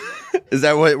 Is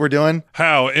that what we're doing?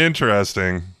 How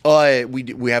interesting.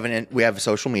 We have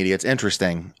social media. It's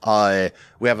interesting.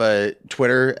 We have a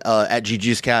Twitter at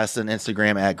GJuiceCast, an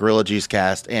Instagram at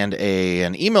GorillaJuiceCast, and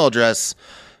an email address,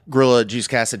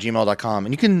 GorillaJuiceCast@gmail.com.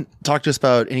 And you can talk to us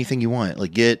about anything you want.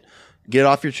 Like get it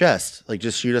off your chest. Like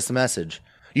just shoot us a message.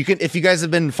 You can, if you guys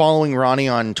have been following Ronnie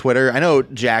on Twitter, I know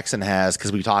Jackson has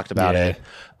because we talked about it.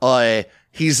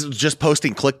 He's just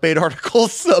posting clickbait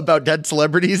articles about dead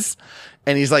celebrities.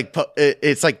 And he's like,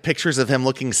 it's like pictures of him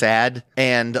looking sad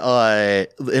and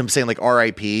him saying like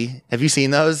R.I.P. Have you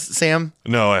seen those, Sam?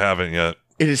 No, I haven't yet.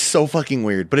 It is so fucking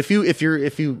weird. But if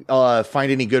you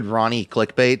find any good Ronnie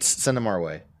clickbaits, send them our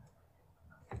way.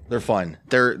 They're fun.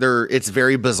 It's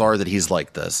very bizarre that he's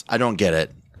like this. I don't get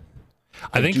it.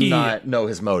 I do not know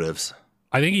his motives.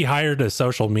 I think he hired a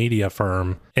social media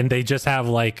firm and they just have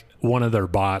like one of their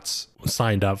bots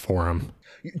signed up for him.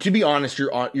 To be honest,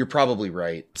 you're probably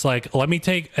right. It's like, let me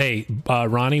take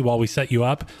Ronnie, while we set you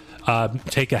up,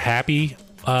 take a happy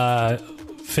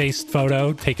faced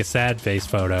photo, take a sad face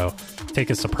photo,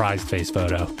 take a surprised face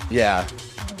photo. Yeah.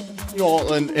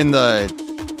 In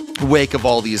the wake of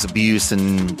all these abuse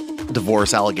and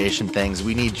divorce allegation things,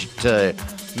 we need to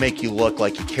make you look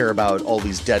like you care about all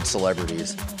these dead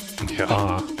celebrities.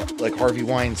 Yeah. Like Harvey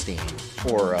Weinstein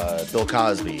or Bill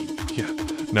Cosby. Yeah.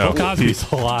 No, Bill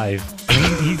Cosby's alive.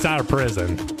 He's out of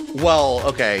prison. Well,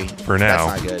 okay. For now.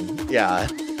 That's not good. Yeah.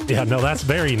 Yeah, no, that's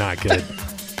very not good.